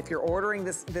 But if you're ordering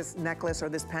this necklace or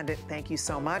this pendant, thank you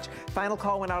so much. Final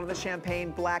call went out on the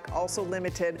champagne. Black, also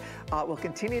limited. We'll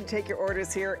continue to take your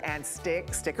orders here and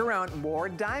stick around. More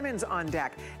diamonds on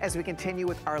deck as we continue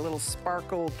with our little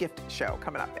sparkle gift show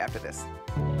coming up after this.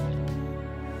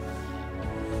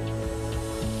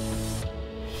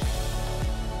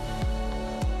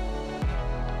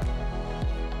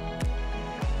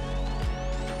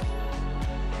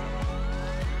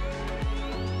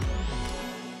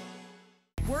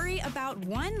 Worry about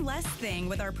one less thing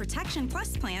with our Protection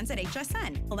Plus plans at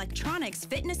HSN. Electronics,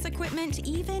 fitness equipment,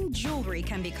 even jewelry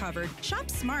can be covered. Shop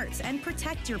smart and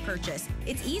protect your purchase.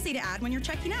 It's easy to add when you're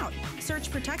checking out. Search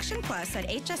Protection Plus at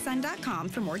hsn.com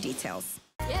for more details.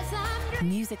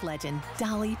 Music legend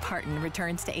Dolly Parton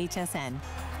returns to HSN.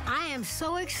 I am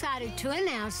so excited to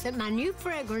announce that my new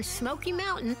fragrance, Smoky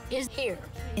Mountain, is here.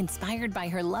 Inspired by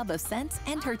her love of scents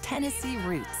and her Tennessee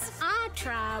roots. I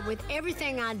try with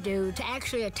everything I do to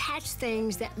actually attach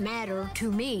things that matter to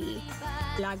me,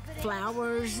 like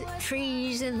flowers,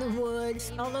 trees in the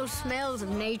woods, all those smells of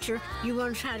nature. You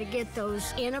want to try to get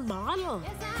those in a bottle,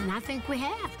 and I think we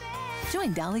have.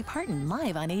 Join Dolly Parton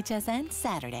live on HSN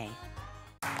Saturday.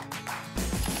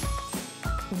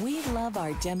 We love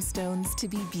our gemstones to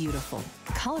be beautiful,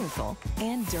 colorful,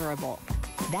 and durable.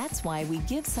 That's why we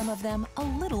give some of them a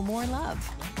little more love.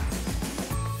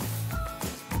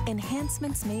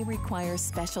 Enhancements may require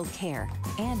special care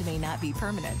and may not be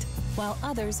permanent, while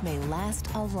others may last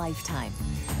a lifetime.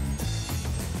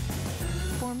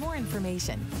 For more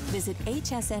information, visit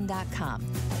hsn.com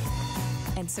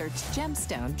and search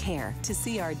Gemstone Care to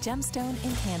see our gemstone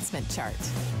enhancement chart.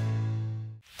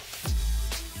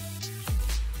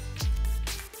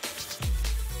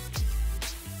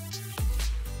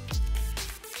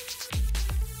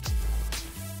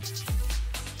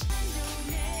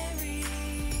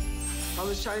 I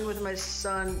was talking with my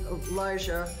son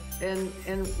Elijah, and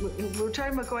we were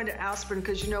talking about going to Aspen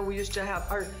because we used to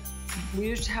have a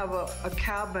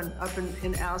cabin up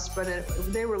in Aspen, and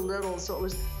they were little, so it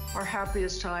was our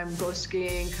happiest time. Go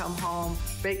skiing, come home,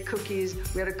 bake cookies.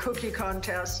 We had a cookie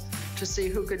contest to see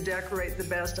who could decorate the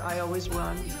best. I always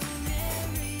won.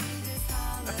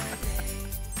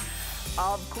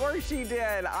 Of course she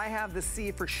did. I have the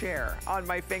C for share on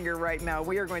my finger right now.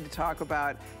 We are going to talk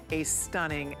about a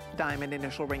stunning diamond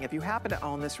initial ring. If you happen to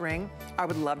own this ring, I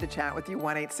would love to chat with you.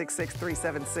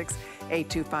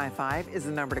 1-866-376-8255 is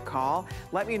the number to call.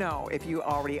 Let me know if you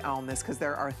already own this, because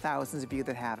there are thousands of you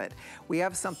that have it. We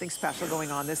have something special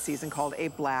going on this season called a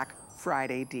Black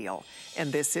Friday deal.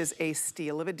 And this is a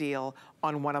steal of a deal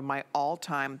on one of my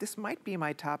all-time, this might be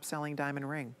my top-selling diamond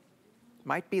ring.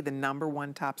 Might be the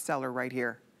 #1 top seller right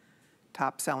here.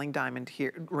 Top selling diamond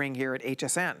ring here at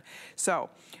HSN. So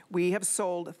we have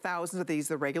sold thousands of these.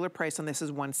 The regular price on this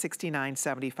is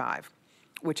 $169.75,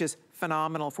 which is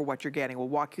phenomenal for what you're getting. We'll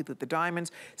walk you through the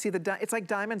diamonds. See, it's like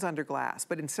diamonds under glass,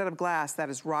 but instead of glass,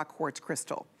 that is rock quartz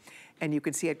crystal. And you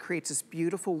can see it creates this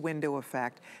beautiful window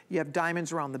effect. You have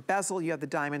diamonds around the bezel. You have the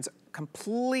diamonds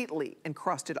completely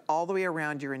encrusted all the way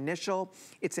around your initial.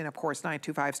 It's in, of course,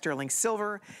 925 sterling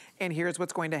silver. And here's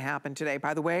what's going to happen today.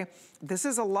 By the way, this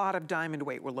is a lot of diamond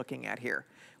weight we're looking at here.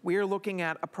 We are looking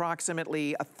at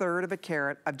approximately 1/3 of a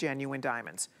carat of genuine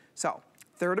diamonds. So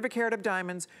 1/3 of a carat of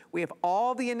diamonds. We have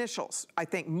all the initials. I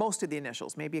think most of the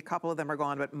initials, maybe a couple of them are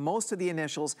gone, but most of the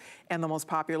initials and the most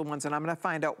popular ones, and I'm gonna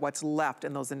find out what's left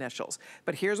in those initials.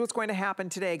 But here's what's going to happen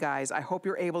today, guys. I hope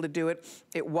you're able to do it.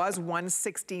 It was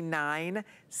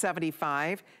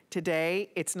 $169.75. Today,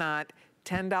 it's not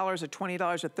 $10 or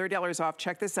 $20 or $30 off.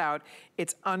 Check this out.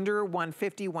 It's under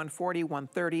 $150, $140,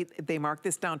 $130. They marked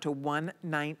this down to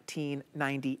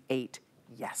 $119.98.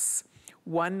 Yes,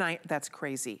 that's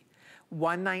crazy.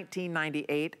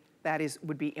 $119.98, that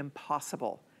would be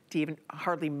impossible to even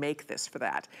hardly make this for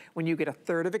that. When you get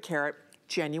 1/3 of a carat,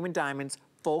 genuine diamonds,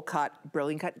 full cut,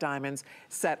 brilliant cut diamonds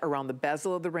set around the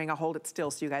bezel of the ring. I'll hold it still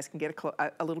so you guys can get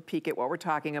a little peek at what we're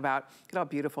talking about. Look at how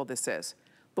beautiful this is.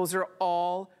 Those are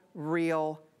all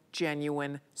real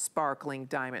genuine sparkling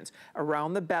diamonds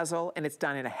around the bezel, and it's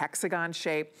done in a hexagon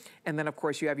shape. And then of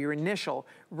course you have your initial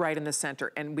right in the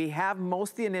center. And we have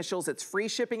most of the initials. It's free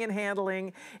shipping and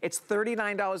handling. It's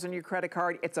 $39 on your credit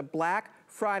card. It's a Black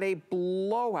Friday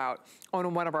blowout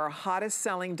on one of our hottest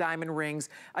selling diamond rings.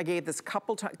 I gave this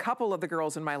couple of the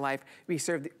girls in my life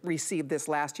received this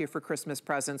last year for Christmas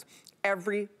presents.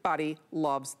 Everybody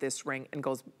loves this ring and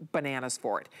goes bananas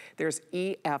for it. There's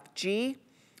EFG.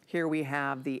 Here we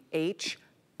have the HIJ.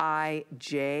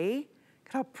 Look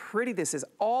how pretty this is.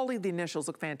 All of the initials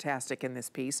look fantastic in this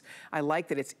piece. I like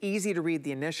that it's easy to read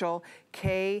the initial.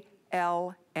 KLMN,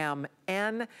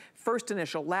 first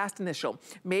initial, last initial.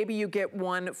 Maybe you get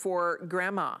one for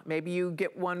grandma. Maybe you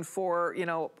get one for, you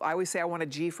know, I always say I want a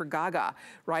G for Gaga,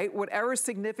 right? Whatever is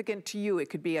significant to you. It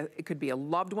could be a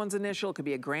loved one's initial. It could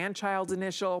be a grandchild's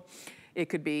initial. It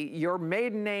could be your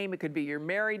maiden name. It could be your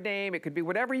married name. It could be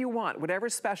whatever you want,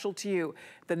 whatever's special to you.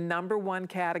 The #1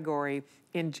 category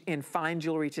in fine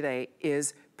jewelry today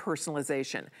is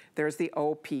personalization. There's the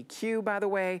OPQ, by the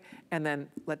way. And then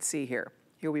let's see here.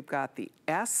 Here we've got the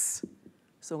S.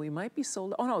 So we might be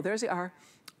sold. Oh no, there's the R.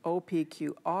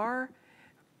 OPQR.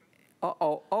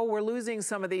 Uh-oh. Oh, we're losing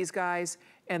some of these guys.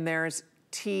 And there's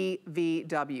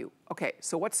TVW. Okay,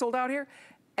 so what's sold out here?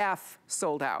 F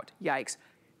sold out. Yikes.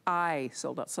 I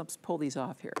sold out. So let's pull these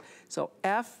off here. So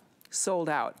F sold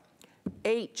out.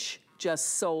 H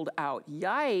just sold out.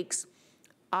 Yikes.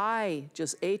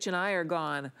 H and I are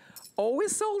gone. O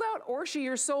is sold out. Orshi,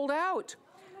 you're sold out.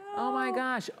 Oh my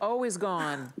gosh. O is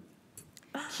gone.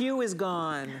 Q is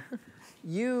gone.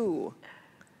 U.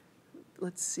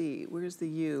 Let's see. Where's the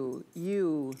U?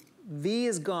 U. V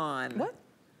is gone. What?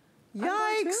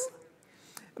 Yikes.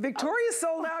 Victoria's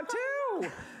sold out too.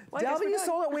 W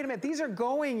sold out. Wait a minute. These are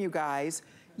going, you guys.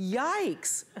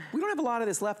 Yikes. We don't have a lot of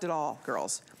this left at all,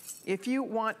 girls. If you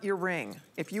want your ring,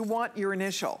 if you want your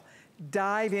initial,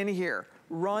 dive in here.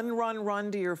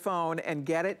 Run to your phone and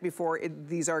get it before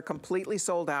these are completely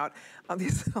sold out.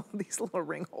 These little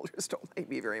ring holders don't like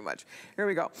me very much. Here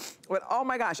we go. But oh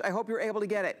my gosh, I hope you're able to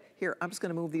get it. Here, I'm just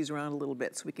gonna move these around a little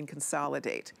bit so we can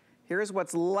consolidate. Here's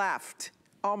what's left.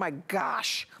 Oh my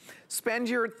gosh. Spend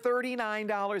your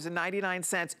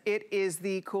 $39.99. It is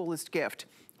the coolest gift.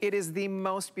 It is the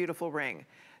most beautiful ring.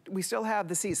 We still have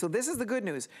the C. So this is the good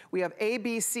news. We have A,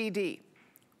 B, C, D.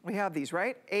 We have these,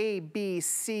 right? A, B,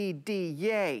 C, D,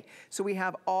 yay. So we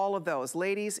have all of those.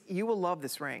 Ladies, you will love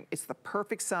this ring. It's the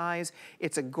perfect size.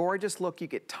 It's a gorgeous look. You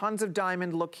get tons of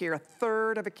diamond. Look here,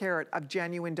 1/3 of a carat of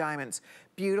genuine diamonds.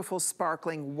 Beautiful,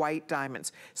 sparkling white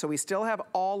diamonds. So we still have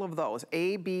all of those,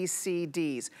 A, B, C,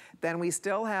 Ds. Then we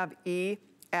still have E,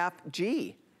 F,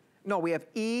 G. No, we have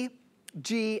E,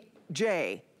 G,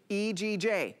 J. E, G,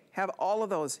 J. Have all of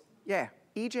those. Yeah,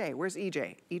 EJ, where's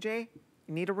EJ? EJ,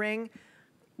 you need a ring?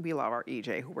 We love our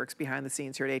EJ, who works behind the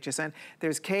scenes here at HSN.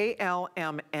 There's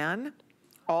KLMN,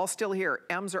 all still here.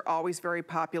 M's are always very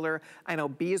popular. I know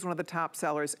B is one of the top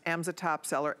sellers. M's a top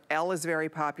seller. L is very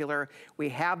popular. We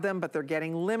have them, but they're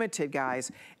getting limited,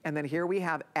 guys. And then here we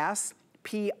have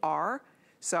SPR.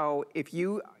 So if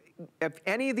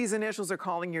any of these initials are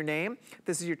calling your name,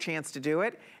 this is your chance to do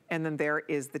it. And then there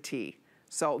is the T.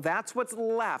 So that's what's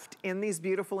left in these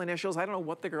beautiful initials. I don't know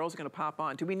what the girls are gonna pop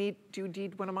on. Do you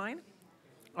need one of mine?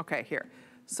 Okay, here.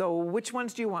 So which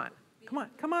ones do you want?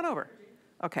 Come on over.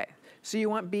 Okay, so you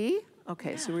want B?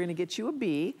 Okay, so we're gonna get you a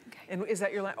B. Okay. And is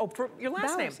that your last, for your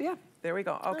last name? Yeah. There we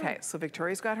go. Okay, so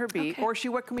Victoria's got her B. Okay. Orshi,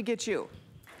 what can we get you?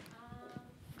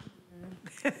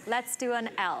 Let's do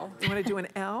an L. You wanna do an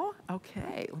L?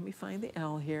 Okay, let me find the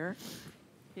L here.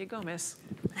 Here you go, miss.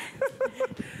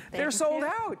 They're sold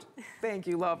out. Thank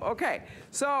you, love. Okay,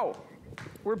 so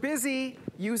we're busy.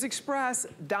 Use Express.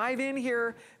 Dive in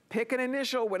here. Pick an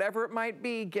initial, whatever it might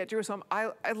be. Get yours home.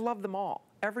 I love them all.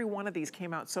 Every one of these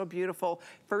came out so beautiful.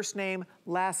 First name,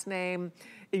 last name.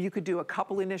 If you could do a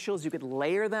couple initials, you could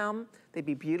layer them. They'd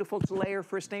be beautiful to layer,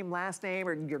 first name, last name,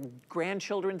 or your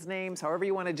grandchildren's names, however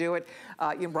you want to do it.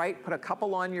 Put a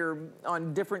couple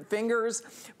on different fingers,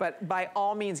 but by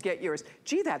all means, get yours.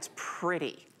 Gee, that's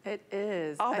pretty. It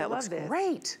is. Oh, that looks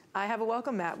great. I have a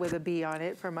welcome mat with a B on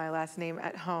it for my last name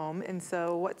at home, and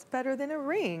so what's better than a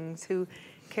ring to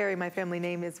carry my family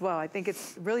name as well? I think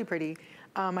it's really pretty.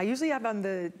 I usually have on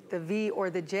the V or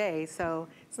the J, so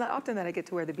it's not often that I get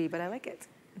to wear the B, but I like it.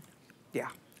 Yeah,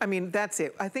 I mean, that's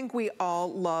it. I think we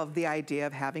all love the idea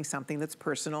of having something that's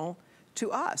personal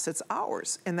to us. It's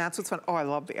ours, and that's what's fun. Oh, I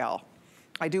love the L.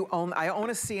 I own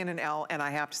a C and an L, and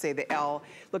I have to say the L,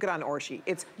 look at it on Orshi.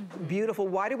 It's beautiful.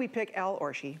 Why did we pick L,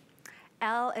 Orshi?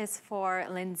 L is for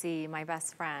Lindsay, my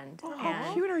best friend. Oh,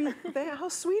 how cute are you? How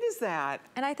sweet is that?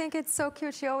 And I think it's so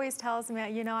cute. She always tells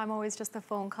me, you know, I'm always just a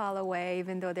phone call away,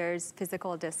 even though there's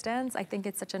physical distance. I think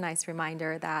it's such a nice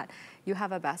reminder that you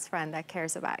have a best friend that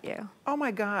cares about you. Oh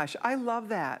my gosh, I love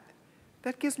that.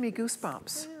 That gives me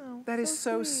goosebumps. Wow, that is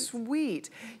so sweet.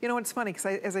 You know, it's funny, because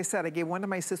as I said, I gave one to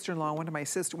my sister-in-law, one of my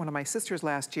sisters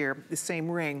last year, the same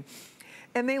ring.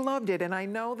 And they loved it, and I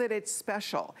know that it's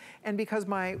special. And because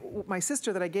my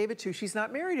sister that I gave it to, she's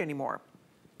not married anymore,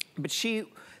 but she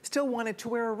still wanted to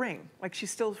wear a ring. Like, she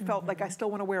still felt like, I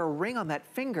still want to wear a ring on that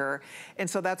finger. And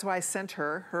so that's why I sent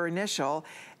her her initial.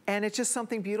 And it's just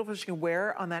something beautiful she can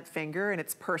wear on that finger, and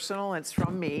it's personal, and it's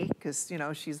from me, because, you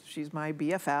know, she's my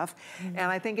BFF.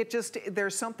 And I think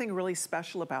there's something really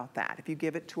special about that. If you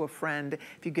give it to a friend,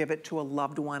 if you give it to a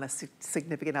loved one, a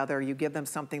significant other, you give them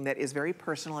something that is very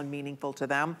personal and meaningful to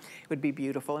them, it would be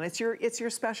beautiful. And it's your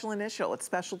special initial. It's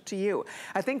special to you.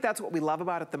 I think that's what we love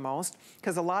about it the most,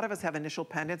 because a lot of us have initial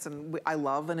pendants, and I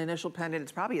love an initial pendant.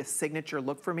 It's probably a signature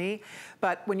look for me.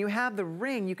 But when you have the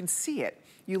ring, you can see it.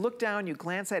 You look down, you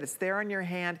glance at it, it's there on your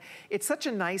hand. It's such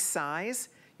a nice size.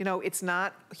 You know, it's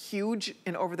not huge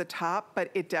and over the top, but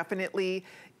it definitely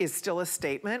is still a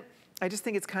statement. I just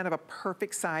think it's kind of a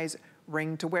perfect size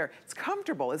ring to wear. It's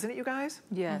comfortable, isn't it, you guys?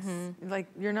 Yes. Like,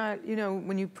 you're not, you know,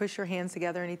 when you push your hands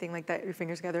together, anything like that, your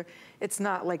fingers together, it's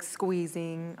not like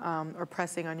squeezing or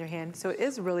pressing on your hand. So it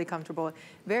is really comfortable,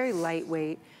 very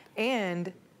lightweight,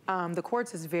 and the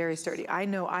quartz is very sturdy. I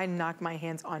know I knock my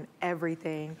hands on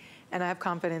everything, and I have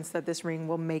confidence that this ring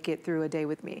will make it through a day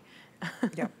with me.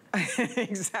 Yep,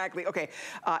 exactly. Okay,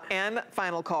 and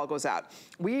final call goes out.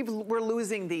 We're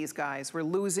losing these, guys. We're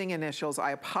losing initials.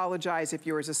 I apologize if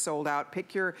yours is sold out.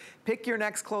 Pick your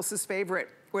next closest favorite,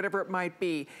 whatever it might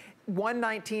be.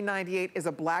 $119.98 is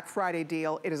a Black Friday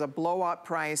deal. It is a blowout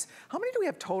price. How many do we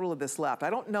have total of this left? I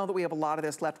don't know that we have a lot of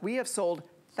this left. We have sold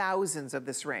thousands of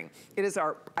this ring. It is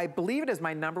I believe it is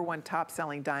my #1 top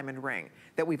selling diamond ring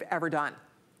that we've ever done,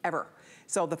 ever.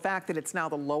 So the fact that it's now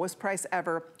the lowest price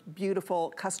ever,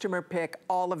 beautiful, customer pick,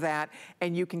 all of that,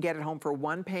 and you can get it home for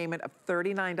one payment of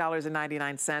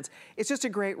 $39.99. It's just a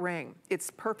great ring.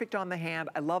 It's perfect on the hand.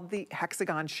 I love the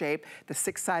hexagon shape, the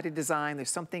 6-sided design. There's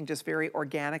something just very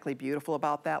organically beautiful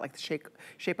about that, like the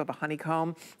shape of a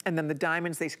honeycomb. And then the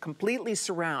diamonds, they completely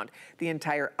surround the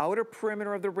entire outer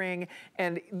perimeter of the ring,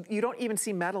 and you don't even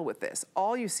see metal with this.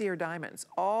 All you see are diamonds,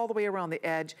 all the way around the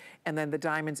edge, and then the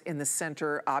diamonds in the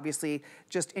center, obviously,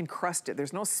 just encrusted.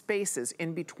 There's no spaces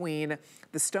in between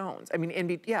the stones. I mean, in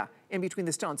between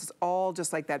the stones. It's all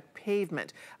just like that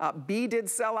pavement. B did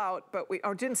sell out, but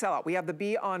didn't sell out. We have the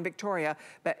B on Victoria,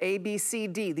 but A, B, C,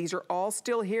 D, these are all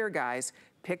still here, guys.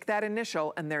 Pick that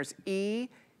initial, and there's E,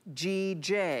 G,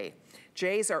 J.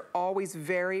 J's are always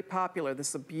very popular. This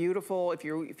is a beautiful, if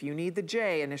you need the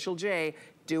J, initial J,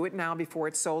 do it now before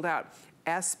it's sold out.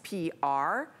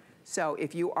 SPR. So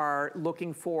if you are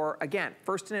looking for, again,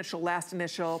 first initial, last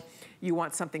initial, you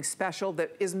want something special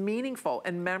that is meaningful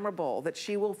and memorable, that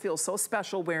she will feel so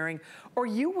special wearing, or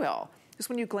you will. Just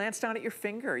when you glance down at your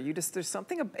finger, there's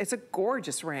something, it's a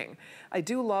gorgeous ring. I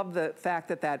do love the fact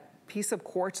that that piece of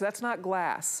quartz, that's not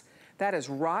glass. That is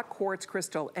rock quartz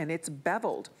crystal, and it's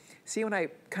beveled. See, when I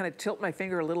kind of tilt my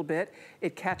finger a little bit,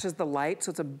 it catches the light. So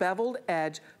it's a beveled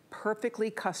edge, perfectly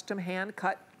custom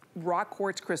hand-cut rock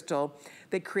quartz crystal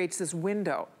that creates this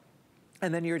window.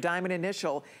 And then your diamond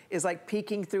initial is like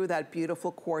peeking through that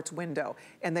beautiful quartz window.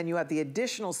 And then you have the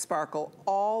additional sparkle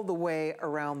all the way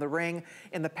around the ring.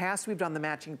 In the past, we've done the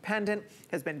matching pendant,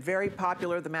 has been very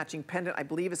popular. The matching pendant, I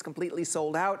believe, is completely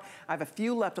sold out. I have a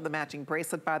few left of the matching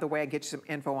bracelet, by the way. I'll get you some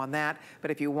info on that.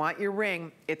 But if you want your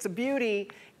ring, it's a beauty.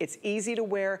 It's easy to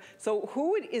wear. So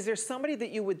is there somebody that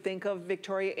you would think of,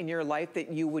 Victoria, in your life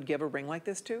that you would give a ring like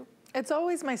this to? It's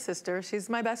always my sister. She's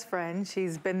my best friend.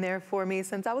 She's been there for me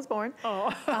since I was born.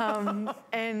 Oh.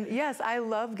 And yes, I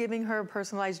love giving her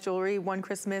personalized jewelry. One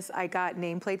Christmas, I got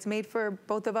nameplates made for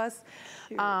both of us.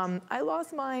 I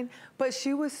lost mine, but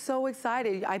she was so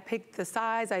excited. I picked the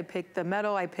size, I picked the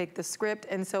metal, I picked the script,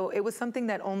 and so it was something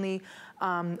that only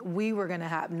we were gonna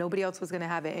have. Nobody else was gonna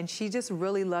have it. And she just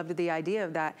really loved the idea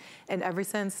of that. And ever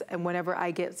since, and whenever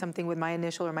I get something with my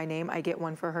initial or my name, I get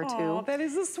one for her too. Oh, that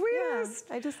is the sweetest.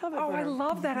 Yeah, I just love it. Oh, I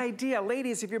love that idea.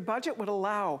 Ladies, if your budget would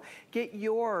allow, get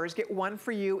yours, get one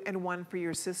for you and one for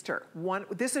your sister.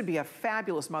 This would be a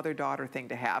fabulous mother-daughter thing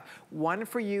to have. One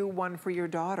for you, one for your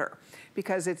daughter.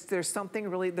 Because there's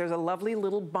a lovely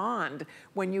little bond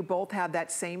when you both have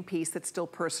that same piece that's still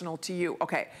personal to you.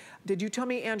 Okay, did you tell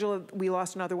me, Angela, we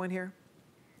lost another one here?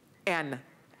 N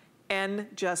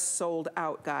just sold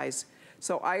out, guys.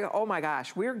 So oh my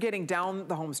gosh, we're getting down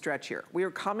the home stretch here. We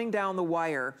are coming down the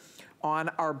wire on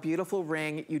our beautiful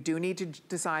ring. You do need to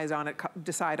decide on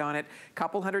it.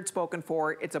 Couple hundred spoken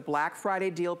for. It's a Black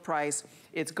Friday deal price.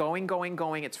 It's going.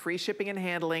 It's free shipping and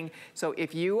handling. So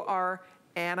if you are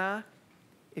Anna,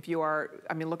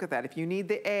 I mean, look at that. If you need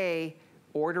the A,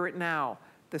 order it now.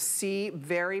 The C,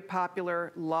 very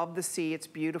popular. Love the C, it's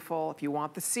beautiful. If you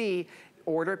want the C,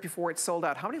 order it before it's sold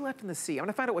out. How many left in the C? I'm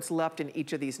gonna find out what's left in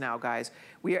each of these now, guys.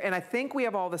 And I think we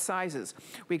have all the sizes.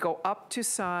 We go up to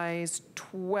size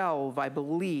 12, I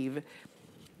believe,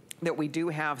 that we do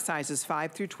have sizes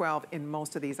 5 through 12 in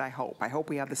most of these, I hope. I hope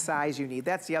we have the size you need.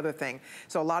 That's the other thing.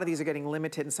 So a lot of these are getting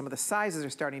limited and some of the sizes are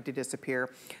starting to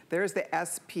disappear. There's the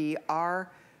SPR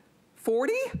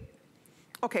 40.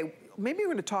 Okay, maybe we're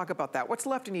gonna talk about that. What's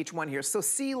left in each one here? So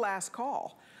C, last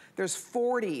call. There's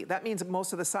 40. That means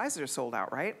most of the sizes are sold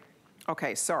out, right?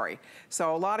 Okay, sorry.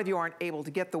 So a lot of you aren't able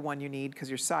to get the one you need because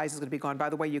your size is gonna be gone. By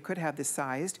the way, you could have this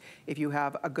sized. If you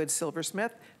have a good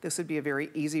silversmith, this would be a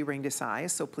very easy ring to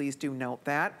size, so please do note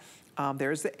that.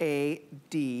 There's the A,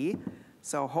 D.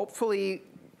 So hopefully,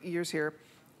 yours here.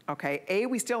 Okay, A,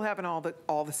 we still have in all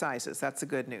the sizes. That's the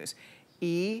good news.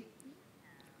 E,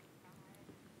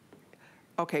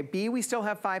 okay, B, we still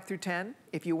have 5 through 10.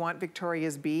 If you want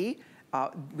Victoria's B,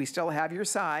 we still have your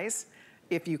size.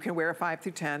 If you can wear a 5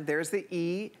 through 10, there's the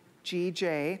E, G,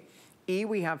 J. E,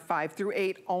 we have 5 through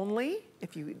 8 only,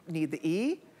 if you need the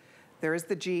E. There's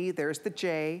the G, there's the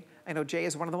J. I know J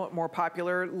is one of the more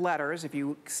popular letters. If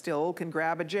you still can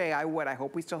grab a J, I would. I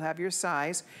hope we still have your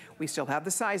size. We still have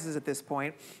the sizes at this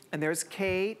point. And there's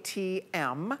K, T,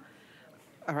 M.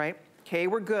 All right, K,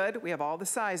 we're good. We have all the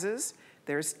sizes.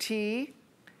 There's T,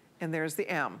 and there's the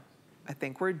M. I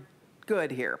think we're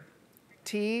good here.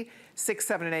 T, 6,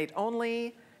 7, and 8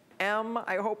 only. M,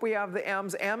 I hope we have the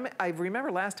M's. M, I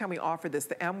remember last time we offered this,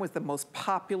 the M was the most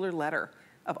popular letter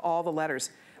of all the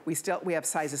letters. We have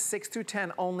sizes 6 through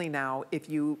 10 only now if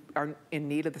you are in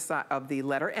need of the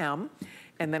letter M.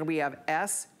 And then we have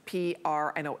S, P,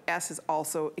 R. I know S is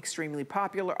also extremely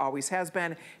popular, always has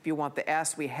been. If you want the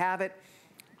S, we have it.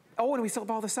 Oh, and we still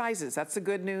have all the sizes. That's the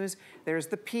good news. There's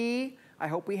the P. I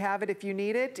hope we have it if you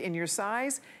need it in your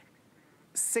size.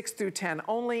 6 through 10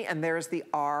 only, and there's the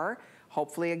R.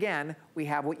 Hopefully, again, we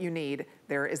have what you need.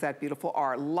 There is that beautiful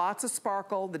R. Lots of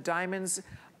sparkle, the diamonds,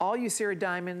 all you see are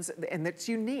diamonds, and it's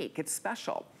unique, it's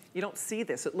special. You don't see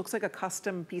this. It looks like a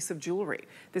custom piece of jewelry.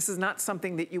 This is not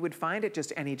something that you would find at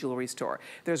just any jewelry store.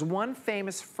 There's one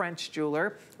famous French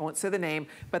jeweler, I won't say the name,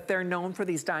 but they're known for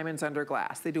these diamonds under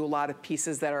glass. They do a lot of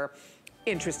pieces that are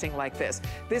interesting like this.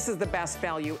 This is the best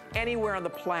value anywhere on the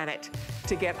planet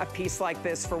to get a piece like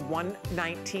this for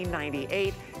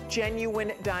 $119.98.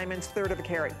 Genuine diamonds, 1/3 of a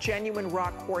carat, genuine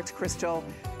rock quartz crystal,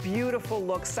 beautiful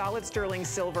look, solid sterling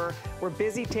silver. We're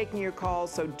busy taking your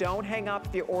calls, so don't hang up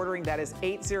if you're ordering. That is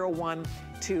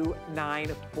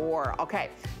 801-294. Okay,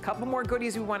 a couple more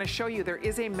goodies we want to show you. There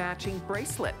is a matching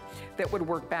bracelet that would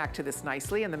work back to this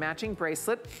nicely, and the matching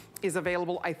bracelet is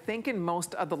available, I think, in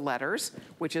most of the letters,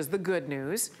 which is the good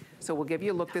news. So we'll give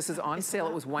you a look. This is on sale.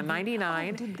 It was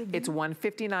 $199. It's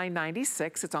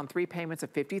 $159.96. It's on 3 payments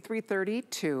of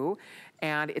 $53.32,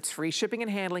 and it's free shipping and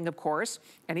handling, of course.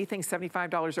 Anything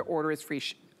 $75 or order is free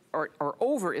or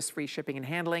over is free shipping and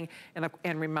handling,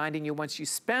 and reminding you once you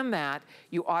spend that,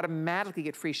 you automatically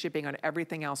get free shipping on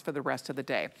everything else for the rest of the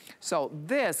day. So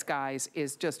this, guys,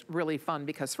 is just really fun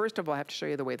because first of all, I have to show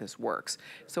you the way this works.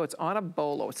 So it's on a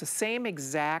bolo. It's the same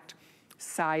exact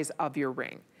size of your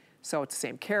ring. So it's the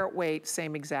same carat weight,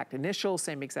 same exact initials,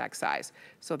 same exact size.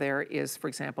 So there is, for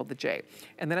example, the J.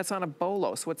 And then it's on a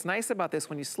bolo. So what's nice about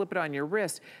this, when you slip it on your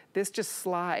wrist, this just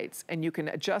slides and you can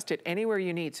adjust it anywhere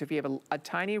you need. So if you have a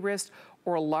tiny wrist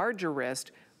or a larger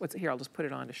wrist, here, I'll just put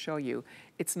it on to show you.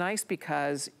 It's nice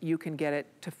because you can get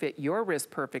it to fit your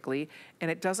wrist perfectly and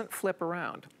it doesn't flip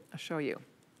around. I'll show you.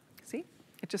 See,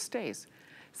 it just stays.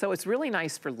 So it's really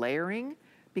nice for layering,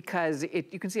 because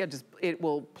you can see how it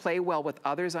will play well with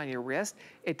others on your wrist.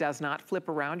 It does not flip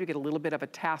around. You get a little bit of a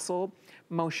tassel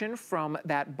motion from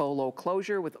that bolo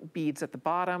closure with beads at the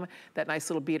bottom. That nice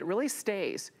little bead, it really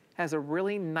stays. Has a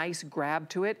really nice grab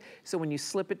to it. So when you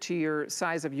slip it to your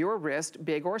size of your wrist,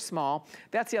 big or small,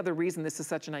 that's the other reason this is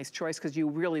such a nice choice, because you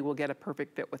really will get a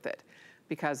perfect fit with it,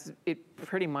 because it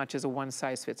pretty much is a one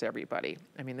size fits everybody.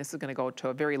 I mean, this is gonna go to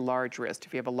a very large wrist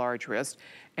if you have a large wrist,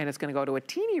 and it's gonna go to a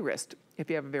teeny wrist if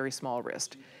you have a very small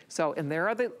wrist. So, and there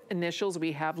are the initials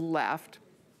we have left.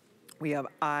 We have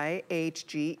I, H,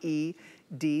 G, E,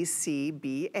 D, C,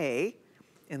 B, A,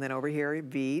 and then over here,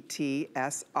 V, T,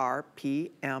 S, R,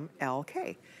 P, M, L,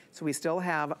 K. So we still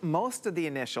have most of the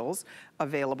initials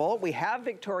available. We have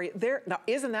Victoria there. Now,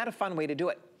 isn't that a fun way to do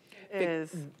it?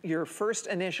 Is. Your first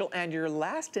initial and your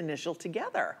last initial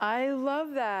together. I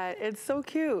love that. It's so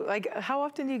cute. Like, how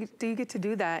often do you get to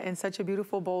do that in such a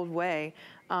beautiful, bold way?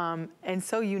 And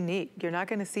so unique. You're not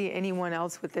gonna see anyone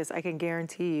else with this, I can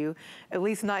guarantee you. At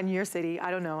least not in your city. I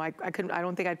don't know. I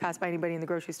don't think I'd pass by anybody in the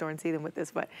grocery store and see them with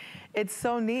this, but it's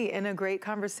so neat and a great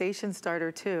conversation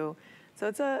starter too. So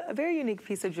it's a very unique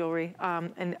piece of jewelry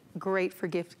and great for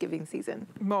gift giving season.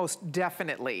 Most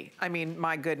definitely. I mean,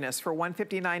 my goodness, for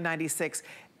 $159.96,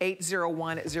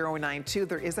 801092,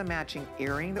 there is a matching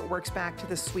earring that works back to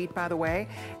the suite, by the way.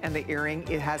 And the earring,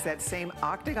 it has that same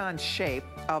octagon shape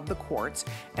of the quartz,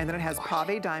 and then it has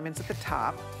pave diamonds at the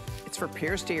top. It's for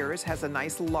pierced ears, has a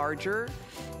nice larger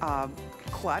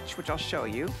clutch, which I'll show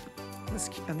you.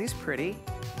 And these pretty.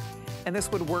 And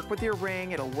this would work with your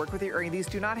ring, it'll work with your earring. These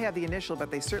do not have the initial, but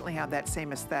they certainly have that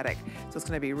same aesthetic. So it's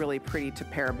gonna be really pretty to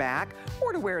pair back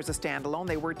or to wear as a standalone.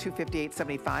 They were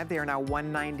 $258.75. They are now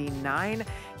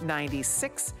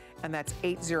 $199.96, and that's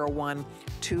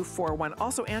 801241.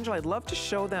 Also, Angela, I'd love to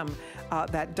show them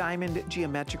that diamond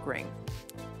geometric ring,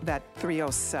 that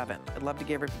 307. I'd love to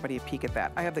give everybody a peek at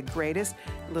that. I have the greatest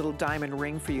little diamond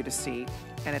ring for you to see,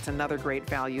 and it's another great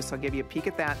value, so I'll give you a peek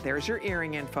at that. There's your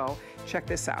earring info. Check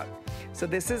this out. So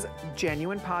this is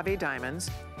genuine pave diamonds.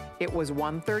 It was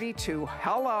 $132,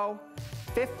 hello,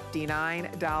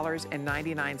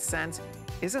 $59.99.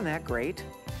 Isn't that great?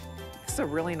 This is a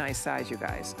really nice size, you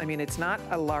guys. I mean, it's not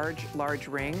a large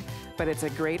ring, but it's a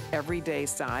great everyday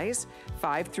size.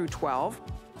 5 through 12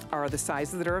 are the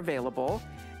sizes that are available.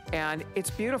 And it's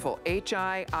beautiful.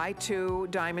 I2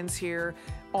 diamonds here,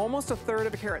 almost a third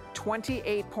of a carat,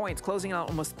 28 points, closing out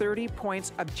almost 30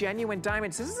 points of genuine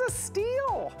diamonds. This is a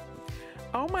steal.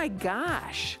 Oh my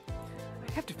gosh.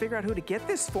 I have to figure out who to get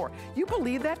this for. You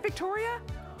believe that, Victoria?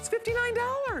 It's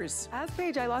 $59. Ask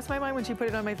Paige, I lost my mind when she put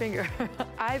it on my finger.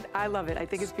 I love it. I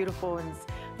think it's beautiful and it's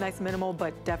nice, minimal,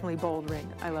 but definitely bold ring.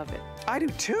 I love it. I do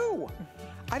too.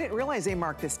 I didn't realize they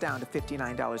marked this down to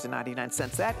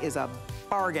 $59.99. That is a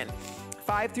bargain.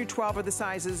 5 through 12 are the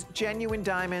sizes, genuine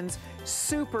diamonds,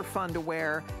 super fun to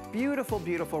wear, beautiful,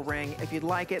 beautiful ring. If you'd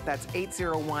like it, that's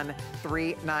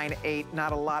 801398.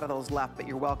 Not a lot of those left, but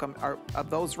you're welcome, or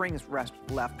of those rings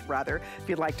left, rather, if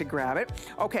you'd like to grab it.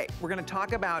 Okay, we're gonna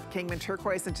talk about Kingman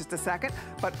Turquoise in just a second,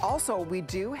 but also we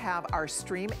do have our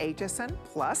Stream HSN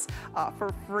Plus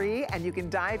for free, and you can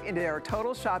dive into our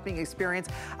total shopping experience.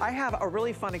 I have a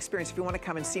really fun experience if you wanna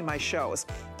come and see my shows.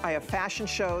 I have fashion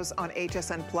shows on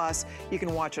HSN Plus. You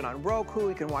can watch it on Roku,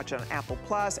 you can watch it on Apple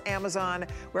Plus, Amazon,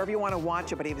 wherever you want to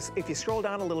watch it. But if you scroll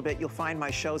down a little bit, you'll find my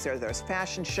shows there. There's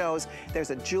fashion shows, there's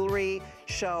a jewelry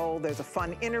show, there's a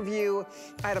fun interview.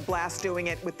 I had a blast doing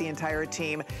it with the entire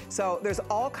team. So there's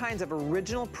all kinds of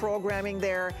original programming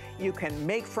there. You can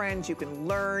make friends, you can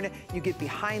learn, you get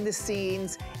behind the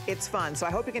scenes. It's fun. So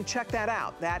I hope you can check that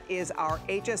out. That is our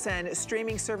HSN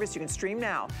streaming service. You can stream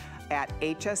now at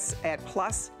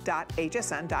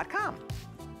plus.hsn.com.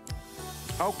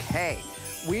 Okay,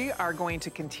 we are going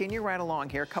to continue right along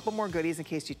here. A couple more goodies in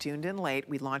case you tuned in late.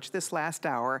 We launched this last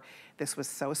hour. This was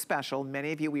so special.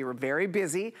 Many of you, we were very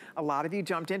busy. A lot of you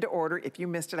jumped into order. If you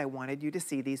missed it, I wanted you to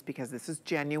see these because this is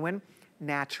genuine,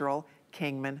 natural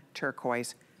Kingman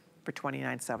turquoise for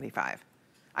 $29.75.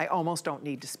 I almost don't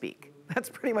need to speak. That's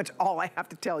pretty much all I have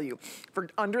to tell you. For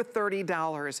under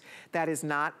 $30, that is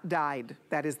not dyed.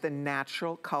 That is the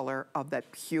natural color of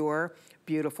that pure,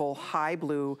 beautiful, high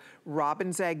blue,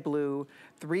 robin's egg blue,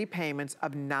 3 payments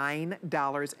of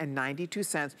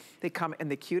 $9.92. They come in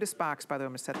the cutest box. By the way,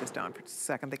 I'm gonna set this down for just a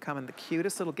second. They come in the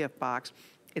cutest little gift box.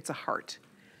 It's a heart.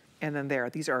 And then there,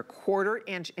 these are 1/4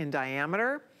 inch in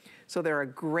diameter. So they're a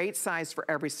great size for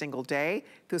every single day.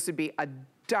 This would be a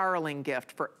darling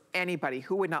gift for anybody.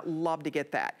 Who would not love to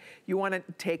get that? You want to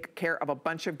take care of a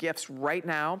bunch of gifts right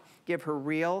now. Give her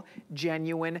real,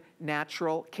 genuine,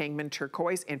 natural Kingman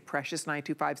turquoise in precious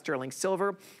 925 sterling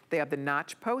silver. They have the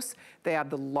notch posts. They have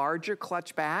the larger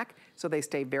clutch back, so they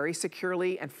stay very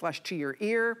securely and flush to your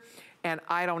ear. And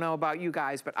I don't know about you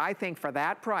guys, but I think for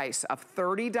that price of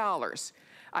 $30,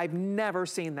 I've never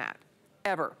seen that,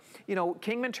 ever. You know,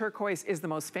 Kingman turquoise is the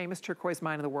most famous turquoise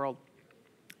mine in the world.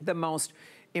 The most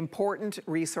important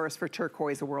resource for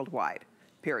turquoise worldwide,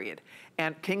 period.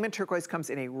 And Kingman turquoise comes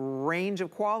in a range of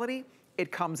quality.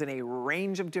 It comes in a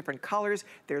range of different colors.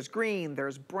 There's green,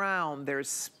 there's brown, there's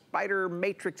spider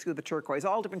matrix through the turquoise.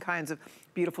 All different kinds of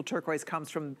beautiful turquoise comes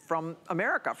from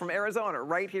America, from Arizona,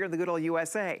 right here in the good old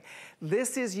USA.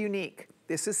 This is unique.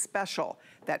 This is special.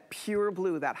 That pure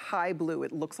blue, that high blue,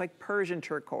 it looks like Persian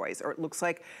turquoise, or it looks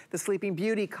like the Sleeping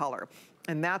Beauty color.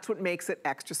 And that's what makes it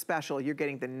extra special. You're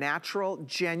getting the natural,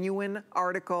 genuine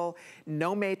article,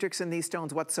 no matrix in these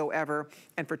stones whatsoever.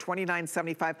 And for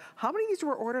 $29.75, how many of these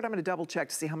were ordered? I'm gonna double check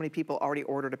to see how many people already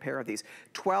ordered a pair of these.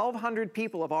 1,200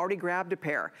 people have already grabbed a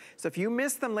pair. So if you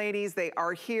missed them, ladies, they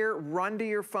are here. Run to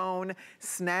your phone,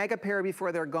 snag a pair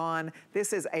before they're gone.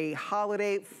 This is a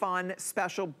holiday fun,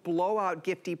 special, blowout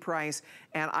gifty price.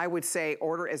 And I would say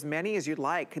order as many as you'd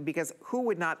like, because who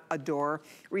would not adore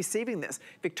receiving this?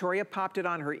 Victoria popped it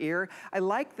on her ear. I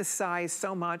like the size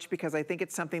so much because I think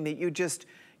it's something that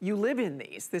you live in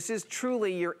these. This is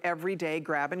truly your everyday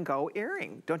grab and go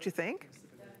earring, don't you think?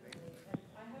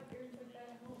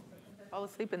 Fall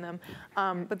asleep in them,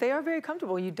 but they are very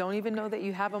comfortable. You don't even know that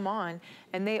you have them on,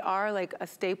 and they are like a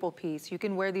staple piece. You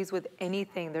can wear these with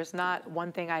anything. There's not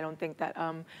one thing I don't think that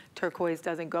turquoise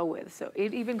doesn't go with. So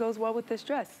it even goes well with this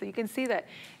dress. So you can see that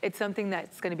it's something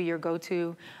that's going to be your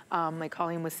go-to. Like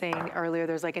Colleen was saying earlier,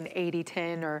 there's like an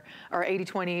 80-10 or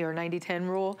 80-20 or 90-10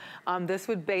 rule. This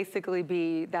would basically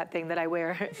be that thing that I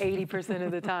wear 80%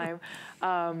 of the time.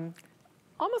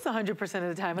 Almost 100%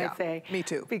 of the time, Yeah, I'd say. me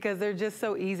too. Because they're just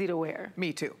so easy to wear.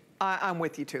 Me too. I'm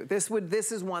with you too.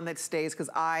 This is one that stays, because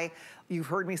you've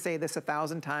heard me say this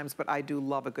 1,000 times, but I do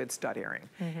love a good stud earring.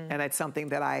 And it's something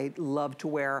that I love to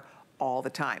wear all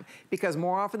the time. Because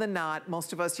more often than not,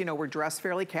 most of us, we're dressed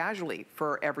fairly casually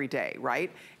for every day,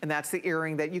 right? And that's the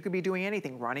earring that you could be doing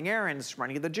anything, running errands,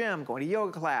 running to the gym, going to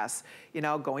yoga class,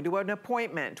 going to an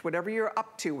appointment, whatever you're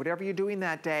up to, whatever you're doing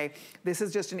that day. This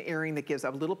is just an earring that gives a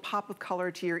little pop of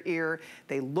color to your ear.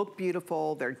 They look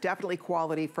beautiful. They're definitely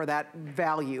quality for that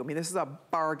value. I mean, this is a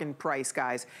bargain price,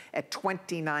 guys, at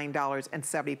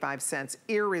 $29.75.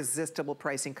 Irresistible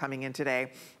pricing coming in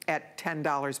today at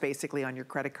 $10 basically on your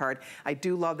credit card. I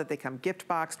do love that they come gift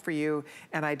boxed for you,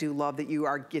 and I do love that you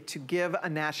get to give a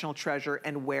national treasure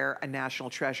and wear a national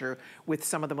treasure with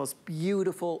some of the most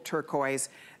beautiful turquoise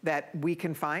that we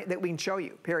can find, that we can show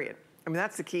you, period. I mean,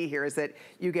 that's the key here, is that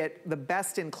you get the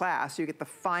best in class, you get the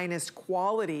finest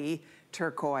quality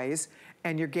turquoise,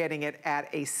 and you're getting it at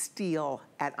a steal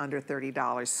at under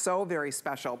 $30. So very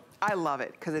special. I love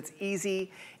it because it's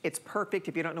easy, it's perfect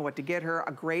if you don't know what to get her.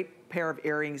 A great pair of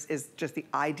earrings is just the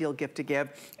ideal gift to give,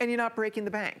 and you're not breaking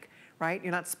the bank, right?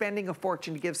 You're not spending a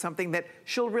fortune to give something that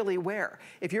she'll really wear.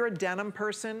 If you're a denim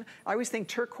person, I always think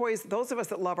turquoise, those of us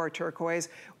that love our turquoise,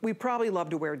 we probably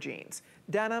love to wear jeans.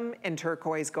 Denim and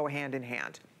turquoise go hand in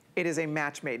hand. It is a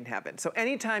match made in heaven. So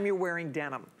anytime you're wearing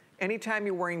denim, anytime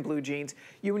you're wearing blue jeans,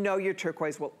 you know your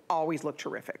turquoise will always look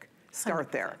terrific. Start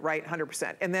 100%. There, right?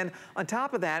 100%. And then on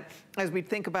top of that, as we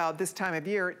think about this time of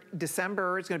year,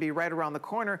 December is going to be right around the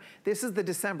corner. This is the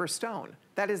December stone.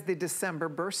 That is the December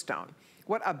birthstone.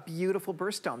 What a beautiful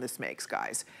birthstone this makes,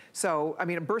 guys. So, I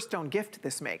mean, a birthstone gift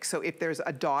this makes. So if there's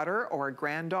a daughter or a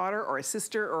granddaughter or a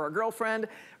sister or a girlfriend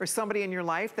or somebody in your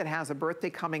life that has a birthday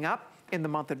coming up in the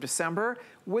month of December,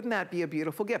 wouldn't that be a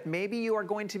beautiful gift? Maybe you are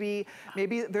going to be,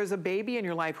 maybe there's a baby in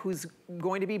your life who's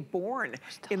going to be born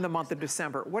in the month of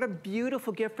December. What a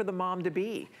beautiful gift for the mom to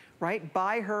be, right?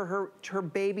 Buy her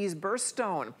baby's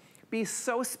birthstone. Be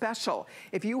so special.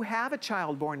 If you have a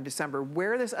child born in December,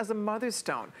 wear this as a mother's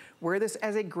stone. Wear this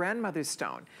as a grandmother's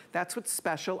stone. That's what's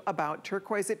special about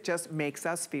turquoise. It just makes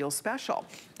us feel special.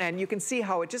 And you can see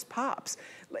how it just pops.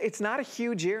 It's not a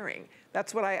huge earring.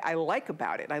 That's what I like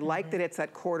about it. I like that it's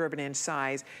that 1/4 of an inch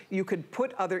size. You could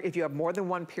put if you have more than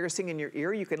one piercing in your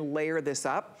ear, you can layer this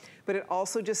up, but it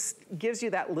also just gives you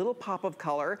that little pop of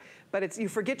color, but you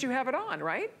forget you have it on,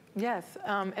 right? Yes,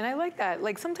 and I like that.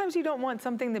 Like sometimes you don't want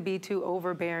something to be too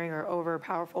overbearing or over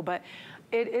powerful, but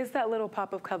it is that little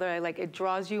pop of color. I like it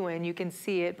draws you in, you can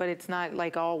see it, but it's not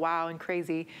like all wow and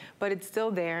crazy, but it's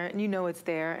still there and you know it's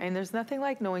there. And there's nothing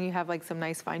like knowing you have like some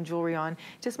nice fine jewelry on.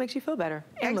 It just makes you feel better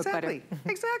and look better.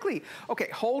 Exactly. Okay,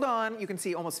 hold on. You can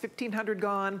see almost 1,500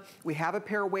 gone. We have a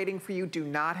pair waiting for you. Do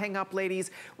not hang up,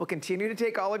 ladies. We'll continue to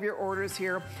take all of your orders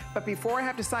here. But before I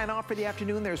have to sign off for the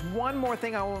afternoon, there's one more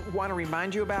thing I want to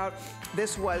remind you about.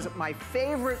 This was my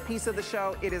favorite piece of the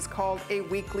show. It is called a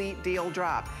weekly deal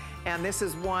drop. And this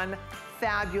is one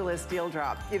fabulous deal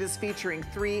drop. It is featuring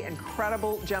 3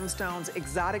 incredible gemstones,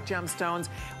 exotic gemstones.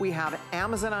 We have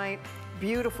Amazonite,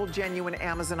 beautiful, genuine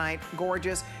Amazonite,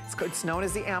 gorgeous. It's known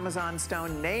as the Amazon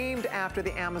stone, named after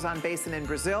the Amazon basin in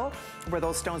Brazil, where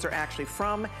those stones are actually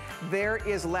from. There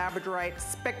is labradorite,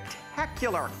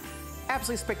 spectacular,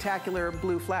 absolutely spectacular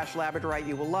blue flash labradorite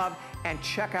you will love. And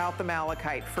check out the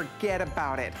malachite, forget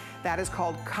about it. That is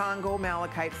called Congo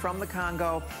malachite from the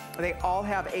Congo. They all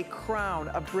have a crown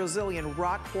of Brazilian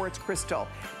rock quartz crystal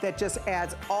that just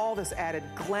adds all this added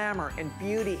glamour and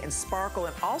beauty and sparkle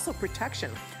and also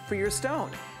protection for your stone.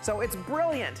 So it's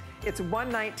brilliant. It's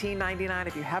 $119.99.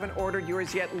 If you haven't ordered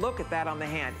yours yet, look at that on the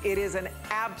hand. It is an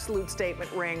absolute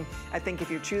statement ring. I think if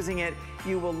you're choosing it,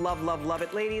 you will love, love, love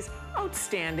it. Ladies,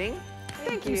 outstanding.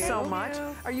 Thank you so much.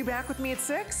 Are you back with me at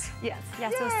 6? Yes,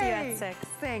 yes, we'll see you at 6.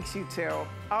 Thanks, you too.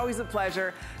 Always a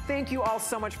pleasure. Thank you all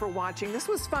so much for watching. This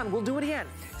was fun. We'll do it again.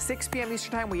 6 p.m.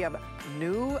 Eastern Time. We have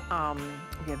new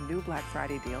Black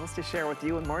Friday deals to share with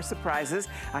you and more surprises.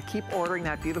 Keep ordering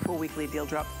that beautiful weekly deal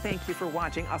drop. Thank you for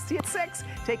watching. I'll see you at 6.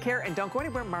 Take care and don't go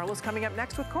anywhere. Marlo's coming up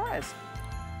next with Korez.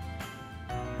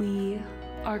 We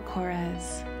are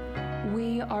Korez.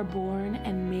 We are born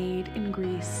and made in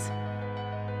Greece.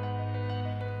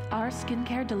 Our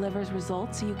skincare delivers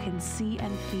results you can see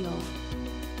and feel.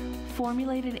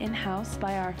 Formulated in-house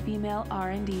by our female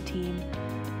R&D team,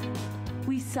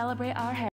 we celebrate our